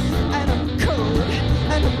cold, and I'm cold,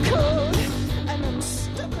 and I'm cold, and I'm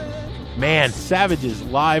stubborn. Man, Savages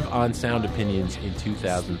live on Sound Opinions in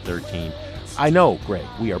 2013. I know, Greg,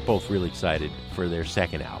 we are both really excited for their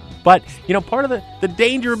second album. But, you know, part of the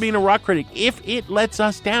danger of being a rock critic, if it lets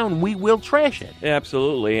us down, we will trash it. Yeah,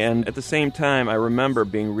 absolutely. And at the same time, I remember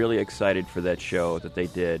being really excited for that show that they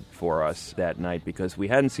did for us that night because we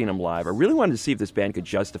hadn't seen them live. I really wanted to see if this band could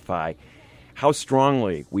justify how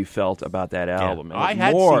strongly we felt about that album. And I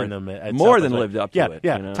had seen them at more South than by lived up Yeah, to it.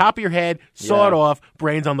 yeah. You know? Top of your head, sawed off,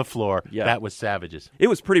 brains on the floor. Yeah. That was Savages. It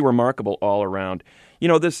was pretty remarkable all around. You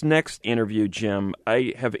know, this next interview, Jim,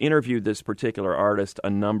 I have interviewed this particular artist a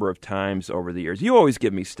number of times over the years. You always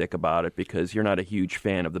give me stick about it because you're not a huge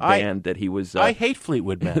fan of the band that he was. I hate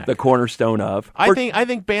Fleetwood Mac. The cornerstone of. I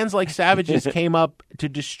think bands like Savages came up to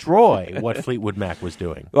destroy what Fleetwood Mac was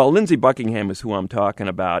doing. Well, Lindsey Buckingham is who I'm talking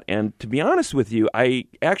about, and to be honest with you, I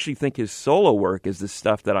actually think his solo work is the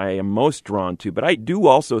stuff that I am most drawn to. But I do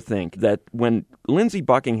also think that when Lindsey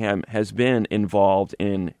Buckingham has been involved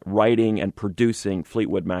in writing and producing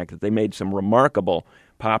Fleetwood Mac, that they made some remarkable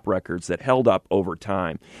pop records that held up over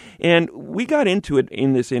time. And we got into it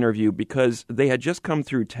in this interview because they had just come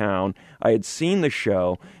through town. I had seen the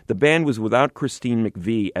show. The band was without Christine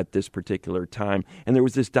McVie at this particular time, and there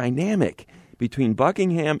was this dynamic between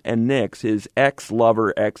Buckingham and Nix, his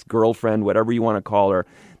ex-lover, ex-girlfriend, whatever you want to call her,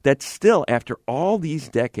 that still, after all these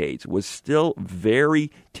decades, was still very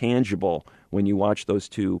tangible when you watch those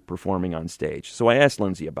two performing on stage. So I asked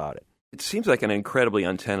Lindsey about it. It seems like an incredibly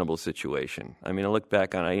untenable situation. I mean, I look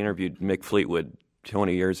back on, I interviewed Mick Fleetwood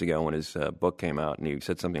 20 years ago when his book came out, and he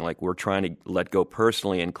said something like, we're trying to let go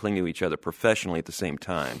personally and cling to each other professionally at the same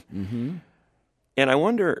time. Mm-hmm. And I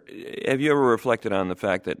wonder, have you ever reflected on the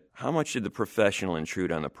fact that how much did the professional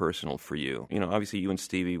intrude on the personal for you? You know, obviously you and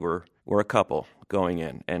Stevie were a couple going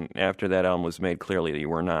in, and after that album was made, clearly that you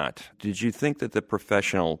were not. Did you think that the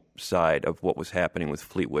professional side of what was happening with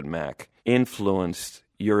Fleetwood Mac influenced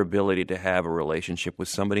your ability to have a relationship with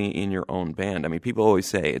somebody in your own band? I mean, people always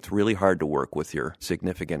say it's really hard to work with your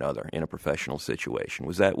significant other in a professional situation.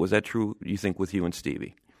 Was that true, you think, with you and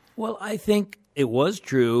Stevie? Well, I think it was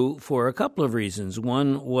true for a couple of reasons.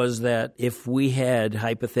 One was that if we had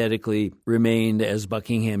hypothetically remained as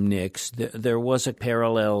Buckingham Nicks, there was a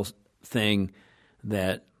parallel thing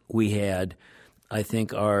that we had. I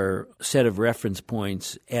think our set of reference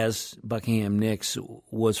points as Buckingham Nicks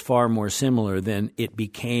was far more similar than it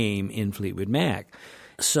became in Fleetwood Mac.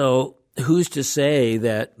 So who's to say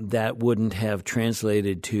that that wouldn't have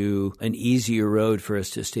translated to an easier road for us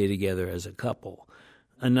to stay together as a couple?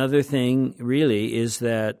 Another thing really is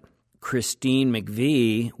that Christine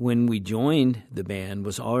McVie, when we joined the band,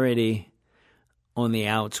 was already on the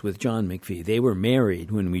outs with John McVie. They were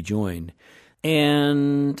married when we joined.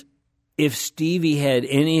 And if Stevie had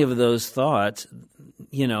any of those thoughts,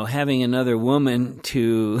 you know, having another woman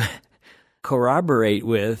to corroborate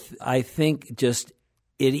with, I think just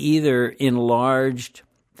it either enlarged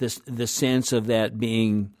the sense of that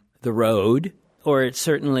being the road, or it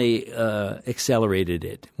certainly accelerated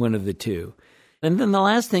it, one of the two. And then the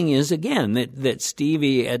last thing is, again, that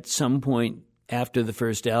Stevie, at some point after the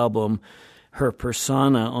first album, her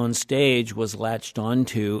persona on stage was latched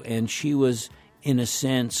onto, and she was, in a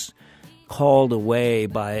sense, called away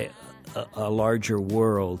by a larger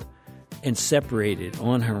world and separated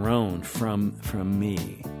on her own from me.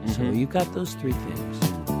 Mm-hmm. So you've got those three things.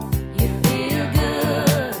 You feel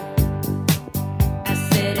good. I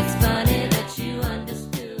said it's funny that you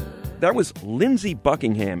understood. That was Lindsey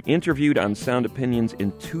Buckingham, interviewed on Sound Opinions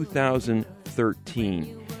in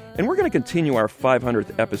 2013. And we're going to continue our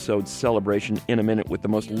 500th episode celebration in a minute with the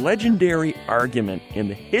most legendary argument in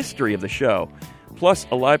the history of the show, plus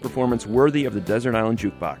a live performance worthy of the Desert Island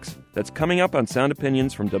Jukebox. That's coming up on Sound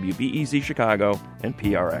Opinions from WBEZ Chicago and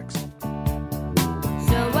PRX.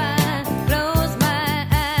 So I close my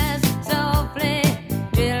eyes softly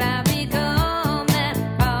till I become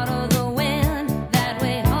that part of the wind that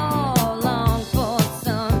we all long for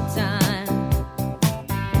sometime.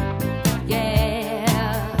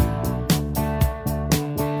 Yeah.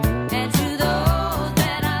 And to those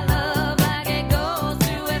that I love, like it goes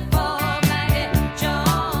through a fog, like a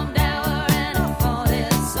charmed hour and a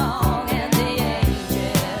falling song, and the angel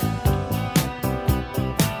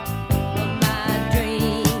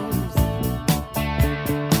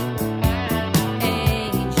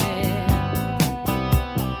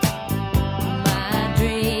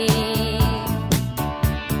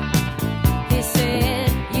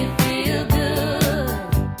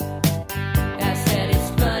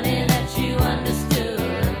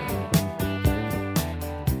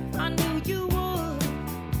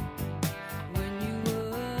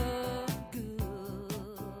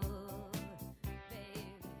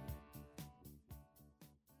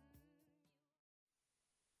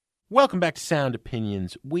Welcome back to Sound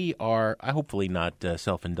Opinions. We are, hopefully not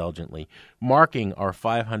self-indulgently, marking our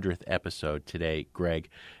 500th episode today, Greg.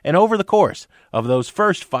 And over the course of those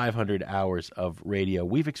first 500 hours of radio,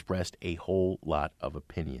 we've expressed a whole lot of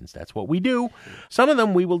opinions. That's what we do. Some of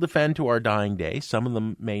them we will defend to our dying day. Some of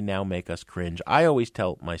them may now make us cringe. I always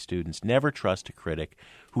tell my students, never trust a critic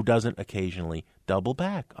who doesn't occasionally double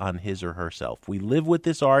back on his or herself. We live with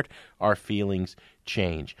this art. Our feelings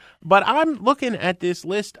change. But I'm looking at this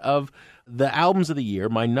list of the albums of the year,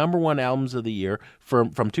 my number one albums of the year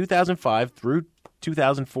from 2005 through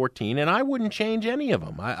 2014, and I wouldn't change any of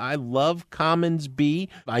them. I love Commons B.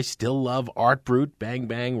 I still love Art Brut, Bang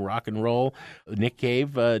Bang, Rock and Roll. Nick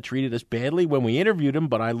Cave treated us badly when we interviewed him,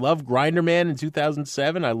 but I love Grinder Man in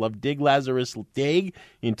 2007. I love Dig Lazarus Dig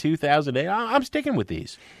in 2008. I'm sticking with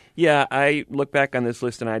these. Yeah, I look back on this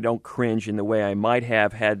list and I don't cringe in the way I might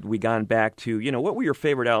have had we gone back to, what were your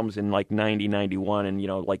favorite albums in like 90, 91,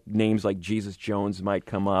 and, like names like Jesus Jones might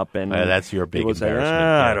come up. And that's your big embarrassment.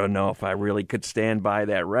 I don't know if I really could stand by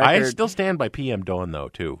that record. I still stand by PM Dawn, though,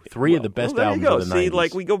 too. Three of the best albums of the 90s. See,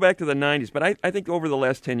 like we go back to the 90s, but I think over the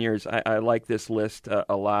last 10 years, I like this list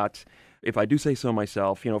a lot. If I do say so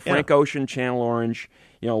myself, Frank Ocean, Channel Orange,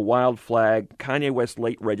 Wild Flag, Kanye West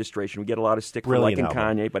Late Registration. We get a lot of stick for liking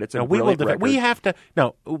Kanye, but it's a brilliant record. We have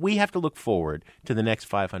to look forward to the next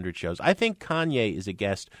 500 shows. I think Kanye is a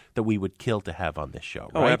guest that we would kill to have on this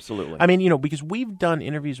show. Right? Oh, absolutely. I mean, because we've done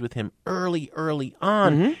interviews with him early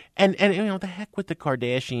on, and the heck with the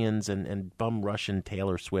Kardashians and bum Russian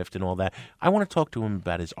Taylor Swift and all that. I want to talk to him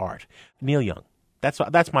about his art. Neil Young.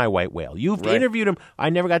 That's my white whale. You've interviewed him.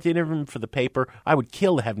 I never got to interview him for the paper. I would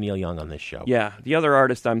kill to have Neil Young on this show. Yeah. The other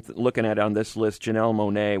artist I'm looking at on this list, Janelle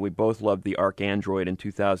Monáe. We both loved the Arc Android in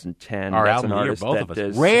 2010. Our That's album an of the year, artist both that of us.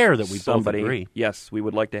 is Rare that we somebody, both agree. Yes, we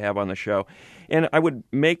would like to have on the show. And I would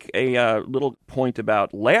make a little point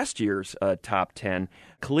about last year's top 10.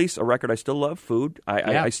 Khalees, a record I still love, Food.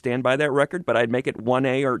 I stand by that record, but I'd make it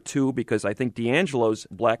 1A or 2 because I think D'Angelo's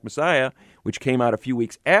Black Messiah, which came out a few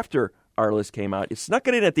weeks after our list came out, it snuck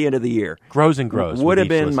it in at the end of the year. Grows and grows. Would have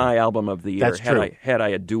been my album of the year. That's true. Had I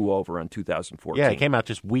a do-over on 2014. Yeah, it came out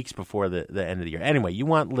just weeks before the end of the year. Anyway, you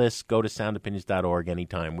want lists, go to soundopinions.org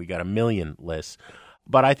anytime. We got 1 million lists.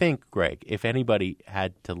 But I think, Greg, if anybody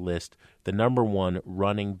had to list the number one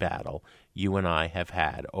running battle you and I have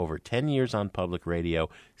had over 10 years on public radio,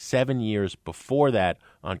 7 years before that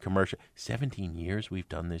on commercial, 17 years we've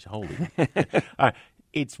done this. Holy.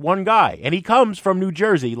 It's one guy, and he comes from New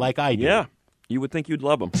Jersey like I do. Yeah, you would think you'd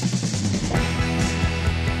love him.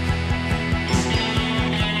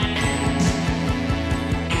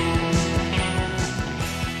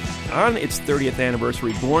 On its 30th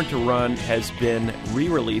anniversary, Born to Run has been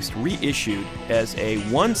re-released, reissued as a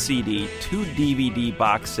 1 CD, 2 DVD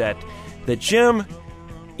box set that, Jim,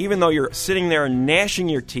 even though you're sitting there gnashing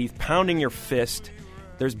your teeth, pounding your fist,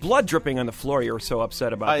 there's blood dripping on the floor. You're so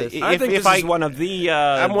upset about this. I think this is one of the...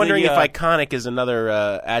 I'm wondering if iconic is another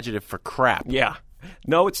adjective for crap. Yeah.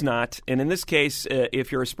 No, it's not. And in this case,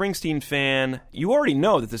 if you're a Springsteen fan, you already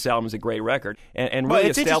know that this album is a great record and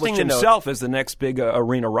really established himself as the next big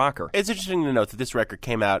arena rocker. It's interesting to note that this record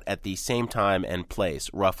came out at the same time and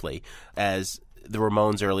place, roughly, as the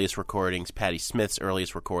Ramones' earliest recordings, Patti Smith's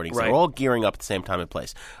earliest recordings. Right. They're all gearing up at the same time and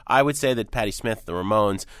place. I would say that Patti Smith, the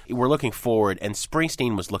Ramones, were looking forward, and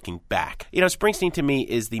Springsteen was looking back. Springsteen to me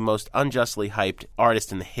is the most unjustly hyped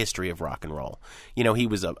artist in the history of rock and roll. He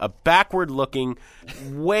was a backward-looking,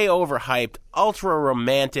 way overhyped,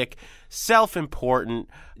 ultra-romantic, self-important,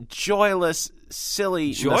 joyless,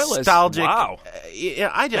 silly, nostalgic. Wow.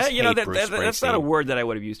 I just hate Bruce Springsteen. That's not a word that I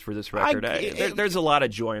would have used for this record. There's a lot of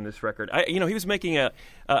joy in this record. He was making a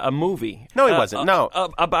movie. No, he wasn't. No.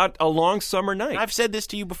 About a long summer night. I've said this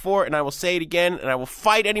to you before, and I will say it again, and I will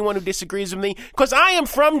fight anyone who disagrees with me, because I am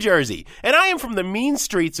from Jersey, and I am from the mean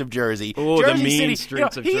streets of Jersey. Oh, Jersey the mean City.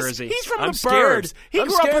 streets of Jersey. He's from I'm the scared. burbs. He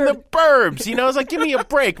grew up in the burbs. It's like, give me a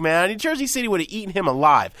break, man. Jersey City would have eaten him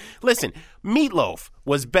alive. Listen, Meatloaf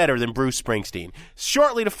was better than Bruce Springsteen.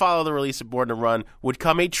 Shortly to follow the release of Born to Run would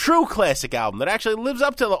come a true classic album that actually lives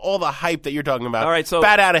up to all the hype that you're talking about. All right, so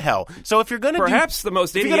Bat Out of Hell. So if you're going to perhaps the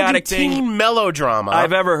most idiotic teen melodrama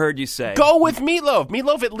I've ever heard you say, go with Meatloaf.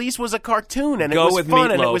 Meatloaf at least was a cartoon, and it was fun,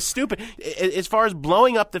 and it was stupid. As far as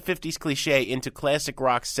blowing up the 50s cliche into classic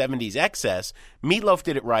rock 70s excess, Meatloaf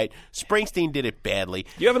did it right. Springsteen did it badly.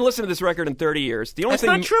 You haven't listened to this record in 30 years. That's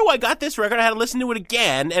not true. I got this record. I had to listen to it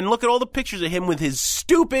again and look at all the pictures of him with his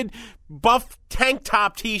stupid buff tank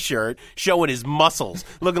top T-shirt showing his muscles,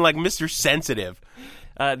 looking like Mr. Sensitive.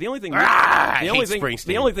 The only thing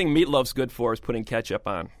Meatloaf's good for is putting ketchup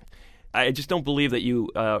on. I just don't believe that you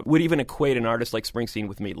would even equate an artist like Springsteen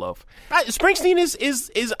with Meatloaf. Springsteen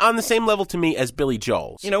is on the same level to me as Billy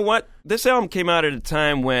Joel. You know what? This album came out at a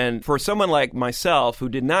time when, for someone like myself who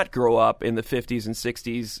did not grow up in the 50s and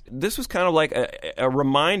 60s, this was kind of like a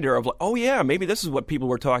reminder of, like, oh yeah, maybe this is what people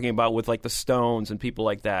were talking about with like the Stones and people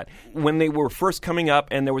like that. When they were first coming up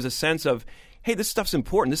and there was a sense of, hey, this stuff's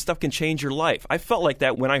important. This stuff can change your life. I felt like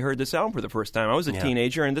that when I heard this album for the first time. I was a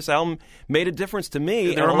teenager, and this album made a difference to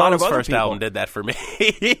me The and a lot of Ramones' other first people. album did that for me.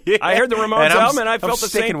 I heard the Ramones album, and I felt the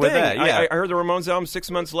same sticking thing. with that, yeah. I heard the Ramones album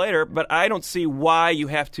 6 months later, but I don't see why you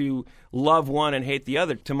have to love one and hate the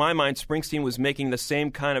other. To my mind, Springsteen was making the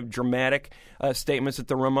same kind of dramatic statements that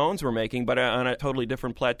the Ramones were making, but on a totally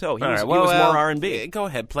different plateau. He was more R&B. Go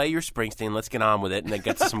ahead, play your Springsteen. Let's get on with it, and then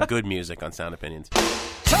get to some good music on Sound Opinions.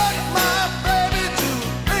 Took my baby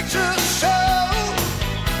to picture show.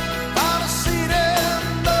 Found a seat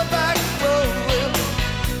in the back row.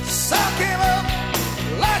 Sock him up,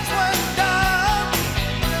 lights went down,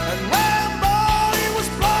 and when he was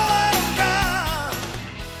blowing down.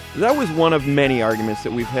 That was one of many arguments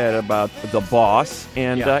that we've had about the boss,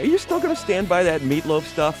 and are you still going to stand by that Meatloaf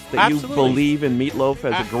stuff? That Absolutely. You believe in Meatloaf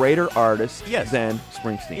as a greater artist than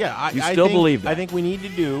Springsteen? Yeah, you still believe that? I think we need to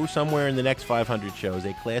do, somewhere in the next 500 shows,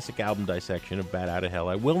 a classic album dissection of Bat Out of Hell.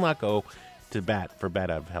 I will not go to bat for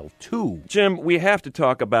Bat Out of Hell 2. Jim, we have to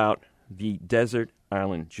talk about the Desert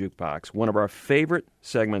Island Jukebox. One of our favorite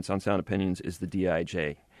segments on Sound Opinions is the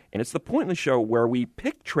DIJ, and it's the point in the show where we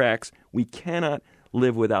pick tracks we cannot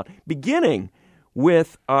live without, beginning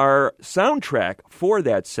with our soundtrack for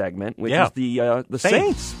that segment, which is the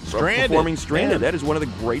Saints performing Stranded. That is one of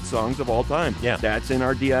the great songs of all time. That's in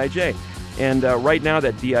our DIJ. And right now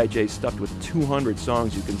that DIJ is stuffed with 200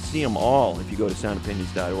 songs. You can see them all if you go to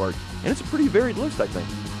soundopinions.org. And it's a pretty varied list, I think.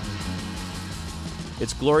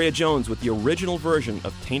 It's Gloria Jones with the original version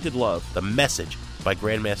of Tainted Love. The Message by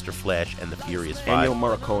Grandmaster Flash and the Furious Five. Ennio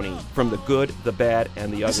Morricone, from the good, the bad,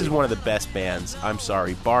 and the ugly. This is one of the best bands, I'm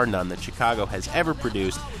sorry, bar none, that Chicago has ever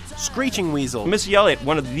produced. Screeching Weasel. Missy Elliott,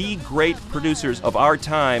 one of the great producers of our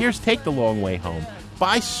time. Here's Take the Long Way Home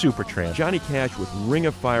by Supertramp. Johnny Cash with Ring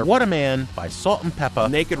of Fire. What a Man by Salt and Pepper.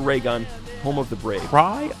 Naked Ray Gun, Home of the Brave.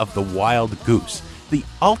 Cry of the Wild Goose, the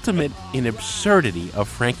ultimate in absurdity of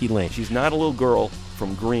Frankie Lynch. She's Not a Little Girl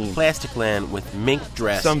from Green. Plastic Land with Mink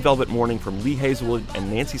Dress. Some Velvet Morning from Lee Hazelwood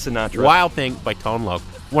and Nancy Sinatra. Wild Thing by Tone Loc.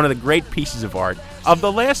 One of the great pieces of art of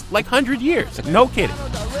the last, 100 years. No kidding.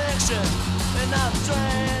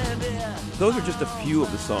 Those are just a few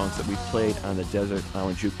of the songs that we've played on the Desert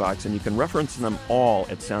Island Jukebox, and you can reference them all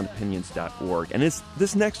at soundopinions.org. And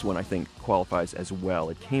this next one, I think, qualifies as well.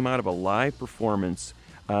 It came out of a live performance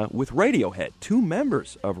with Radiohead, 2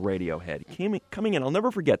 members of Radiohead. Coming in, I'll never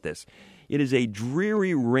forget this. It is a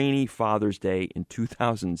dreary, rainy Father's Day in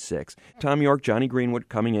 2006. Tom York, Johnny Greenwood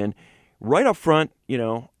coming in. Right up front,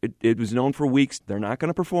 it was known for weeks. They're not going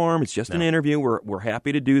to perform. It's just an interview. We're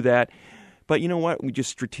happy to do that. But you know what? We just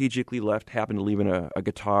strategically happened to leave a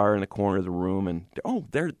guitar in the corner of the room, and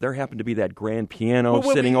there happened to be that grand piano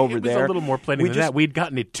sitting over there. It was a little more planning than that. We'd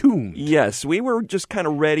gotten it tuned. Yes, we were just kind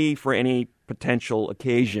of ready for any potential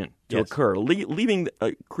occasion to occur,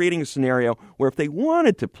 creating a scenario where if they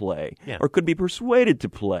wanted to play or could be persuaded to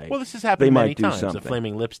play, this has happened they many might do times. something. The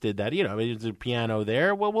Flaming Lips did that. There's a piano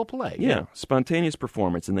there. Well, we'll play. Yeah, spontaneous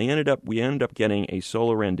performance, and we ended up getting a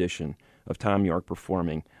solo rendition of Tom York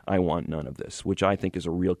performing I Want None of This, which I think is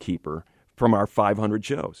a real keeper from our 500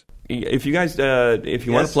 shows. If you guys, if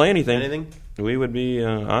you want to play anything, we would be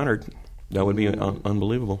honored. That would be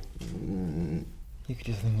unbelievable. You could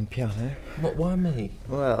do something on piano. What? Why me?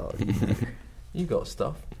 Well, You got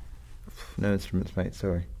stuff. No instruments, mate,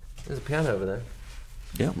 sorry. There's a piano over there.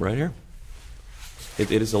 Yeah, right here.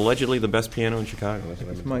 It is allegedly the best piano in Chicago.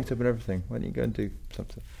 It's mic'd up and everything. Why don't you go and do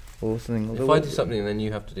something? Or something. If I do something, then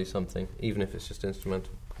you have to do something, even if it's just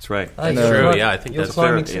instrumental. That's right. Hey, That's true. Yeah, I think you're that's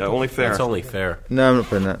fair. Yeah, only fair. That's only fair. No, I'm not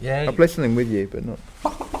playing that. Yeah, I'll play something with you, but not.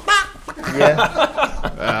 Yeah.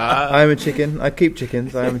 I am a chicken. I keep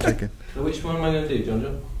chickens. I am a chicken. So which one am I going to do,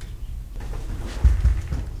 John?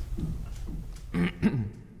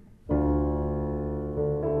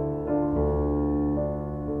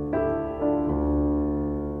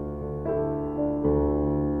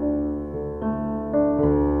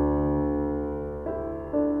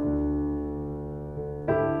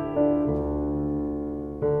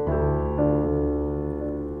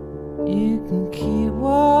 You can keep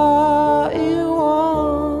what you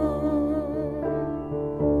want.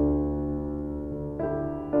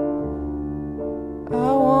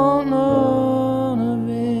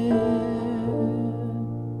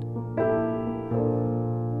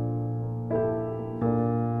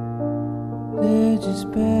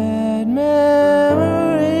 just bad memories.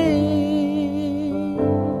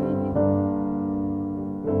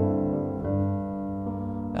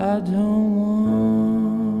 I don't want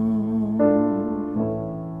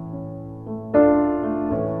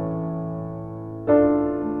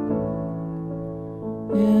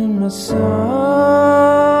in my sunshine.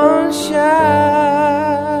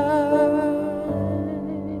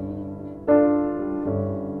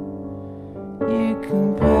 You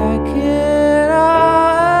can pack it up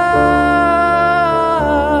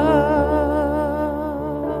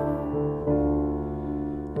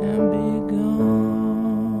and be gone.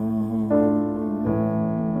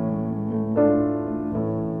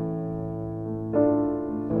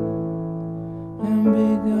 And be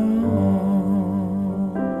gone.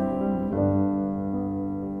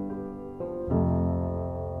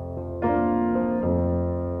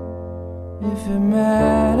 If it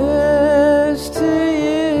matters to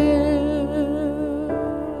you,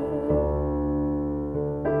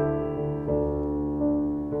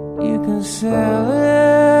 you can sell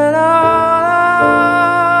it all.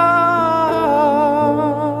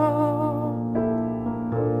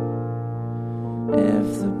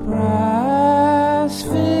 If the price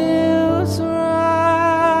feels right,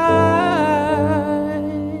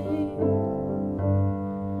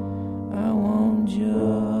 I won't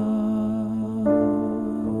judge.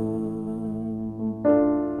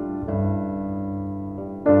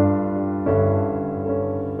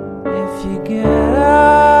 If you get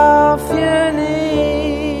off your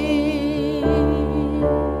knees,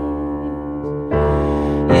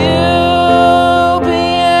 you'll be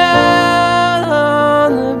out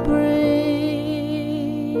on the breeze.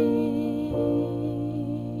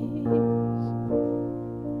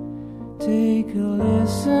 Take a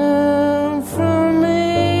listen from me.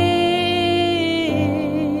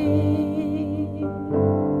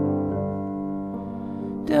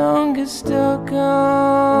 Don't get stuck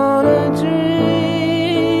on a dream.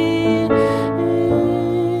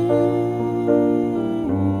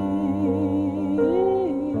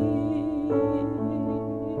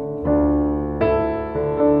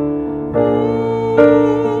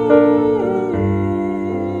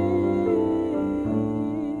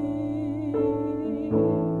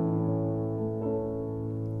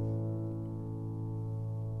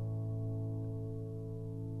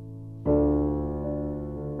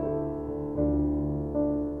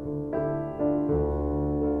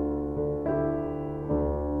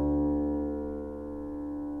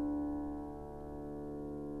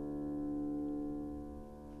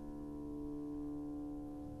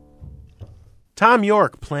 Tom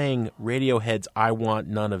York playing Radiohead's I Want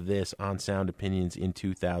None of This on Sound Opinions in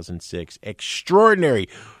 2006. Extraordinary.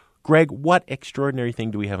 Greg, what extraordinary thing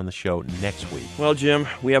do we have on the show next week? Well, Jim,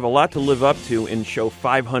 we have a lot to live up to in show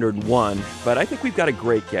 501, but I think we've got a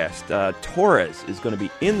great guest. Torres is going to be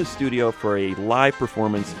in the studio for a live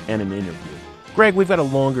performance and an interview. Greg, we've got a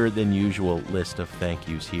longer than usual list of thank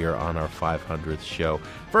yous here on our 500th show.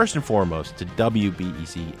 First and foremost, to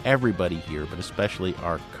WBEZ, everybody here, but especially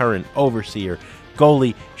our current overseer,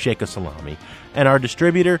 goalie Sheikha Salami, and our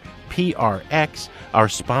distributor, PRX, our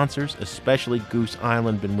sponsors, especially Goose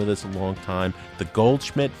Island, been with us a long time, the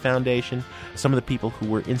Goldschmidt Foundation, some of the people who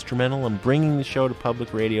were instrumental in bringing the show to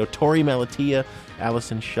public radio, Tori Malatia,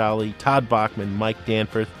 Allison Shawley, Todd Bachman, Mike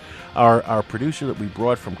Danforth, our producer that we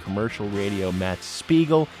brought from commercial radio, Matt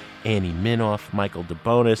Spiegel, Annie Minoff, Michael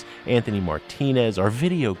DeBonis, Anthony Martinez, our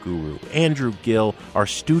video guru, Andrew Gill, our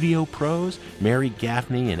studio pros, Mary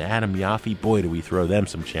Gaffney and Adam Yaffe. Boy, do we throw them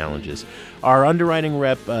some challenges. Our underwriting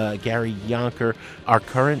rep, Gary Yonker, our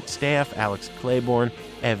current staff, Alex Claiborne,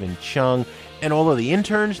 Evan Chung, and all of the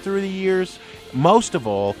interns through the years. Most of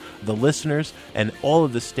all, the listeners and all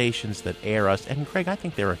of the stations that air us. And, Craig, I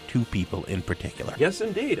think there are two people in particular. Yes,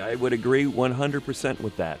 indeed. I would agree 100%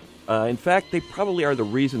 with that. In fact, they probably are the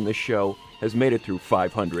reason this show has made it through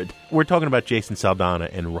 500. We're talking about Jason Saldana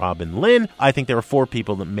and Robin Lynn. I think there are four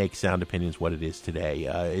people that make Sound Opinions what it is today.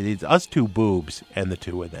 It's us two boobs and the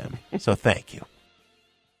two of them. So thank you.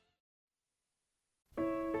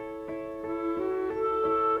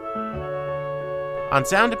 On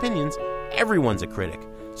Sound Opinions, everyone's a critic.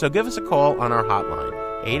 So give us a call on our hotline,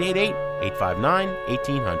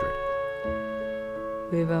 888-859-1800.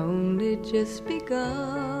 We've only just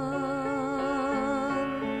begun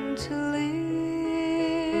to live.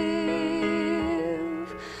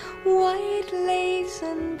 White lace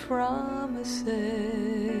and promises,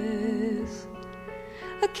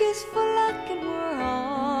 a kiss for luck and we're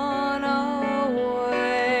on our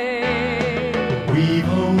way. We've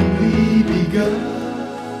only begun.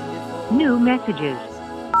 New messages.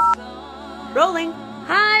 Rolling.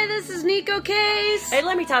 Hi this is Nico Case. Hey,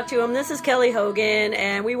 let me talk to him. This is Kelly Hogan,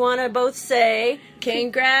 and we want to both say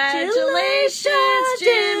congratulations,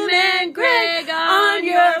 Jim and Greg, on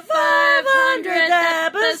your 500th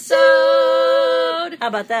episode. How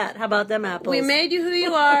about that? How about them apples? We made you who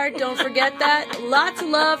you are. Don't forget that. Lots of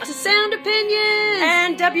love to Sound Opinions.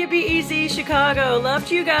 And WBEZ Chicago. Love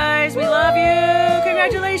to you guys. We love you.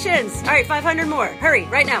 Congratulations. All right, 500 more. Hurry,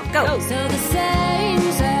 right now. Go. So the same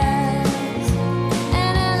says,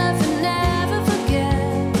 an elephant never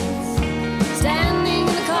forgets, standing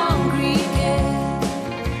in the concrete gate.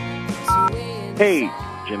 Hey,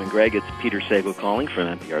 Jim and Greg, it's Peter Sago calling from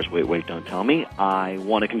NPR's Wait, Wait, Don't Tell Me. I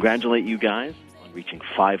want to congratulate you guys on reaching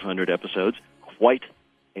 500 episodes. Quite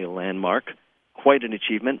a landmark, quite an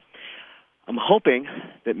achievement. I'm hoping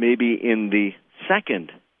that maybe in the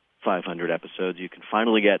second 500 episodes you can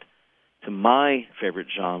finally get to my favorite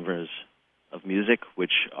genres of music,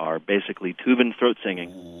 which are basically tube and throat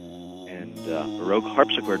singing and Baroque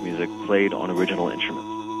harpsichord music played on original instruments.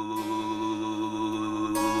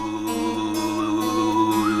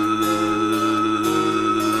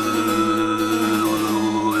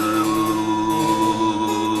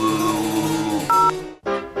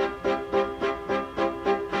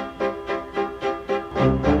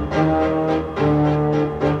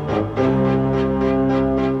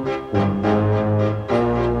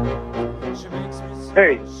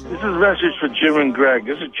 Hey, this is a message for Jim and Greg.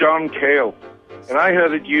 This is John Cale. And I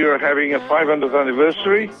heard that you're having a 500th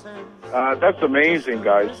anniversary. That's amazing,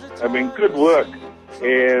 guys. I mean, good work.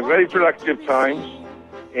 Very productive times.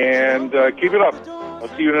 And keep it up. I'll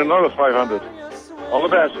see you in another 500. All the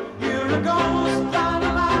best.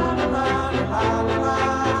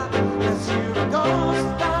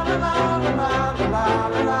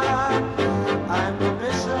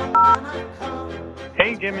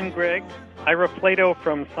 Hey, Jim and Greg. Ira Plato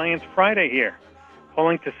from Science Friday here,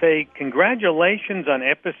 calling to say congratulations on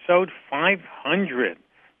episode 500,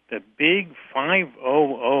 the big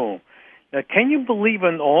 500. Now, can you believe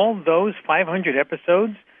in all those 500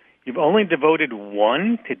 episodes, you've only devoted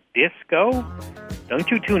one to disco? Don't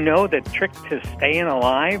you two know that trick to staying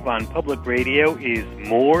alive on public radio is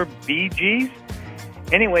more Bee Gees?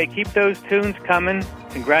 Anyway, keep those tunes coming.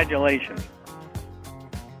 Congratulations.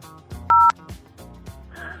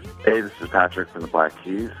 Hey, this is Patrick from the Black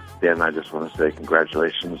Keys. Dan, I just want to say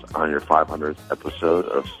congratulations on your 500th episode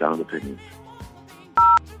of Sound Opinions.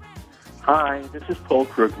 Hi, this is Paul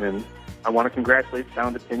Krugman. I want to congratulate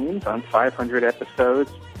Sound Opinions on 500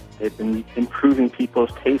 episodes. They've been improving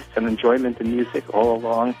people's tastes and enjoyment in music all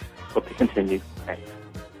along. Hope to continue. Thanks.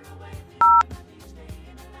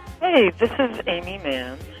 Hey, this is Amy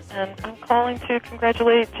Mann, and I'm calling to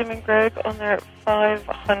congratulate Jim and Greg on their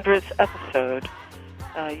 500th episode.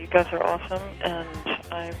 You guys are awesome, and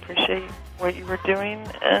I appreciate what you were doing,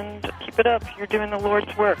 and keep it up. You're doing the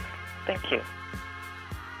Lord's work. Thank you.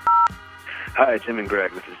 Hi, Jim and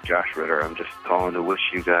Greg. This is Josh Ritter. I'm just calling to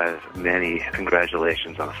wish you guys many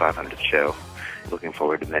congratulations on the 500th show. Looking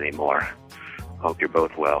forward to many more. Hope you're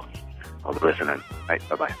both well. I'll be listening. All right,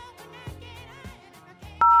 bye-bye.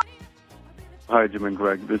 Hi, Jim and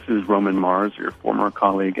Greg. This is Roman Mars, your former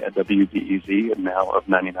colleague at WBEZ and now of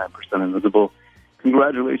 99% Invisible.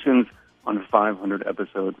 Congratulations on 500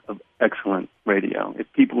 episodes of excellent radio.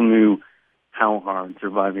 If people knew how hard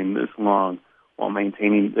surviving this long while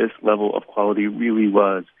maintaining this level of quality really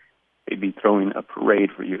was, they'd be throwing a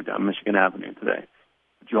parade for you down Michigan Avenue today.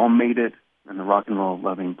 But you all made it, and the rock and roll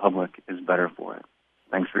loving public is better for it.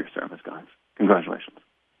 Thanks for your service, guys. Congratulations.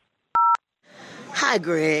 Hi,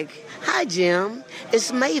 Greg. Hi, Jim.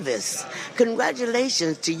 It's Mavis.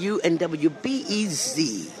 Congratulations to you and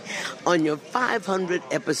WBEZ on your 500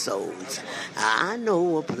 episodes. I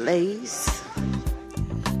know a place.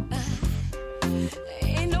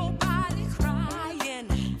 Ain't nobody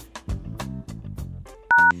crying.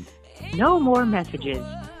 No more messages.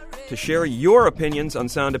 To share your opinions on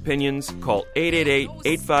Sound Opinions, call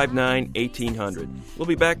 888-859-1800. We'll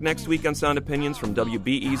be back next week on Sound Opinions from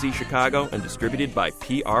WBEZ Chicago and distributed by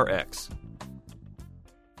PRX.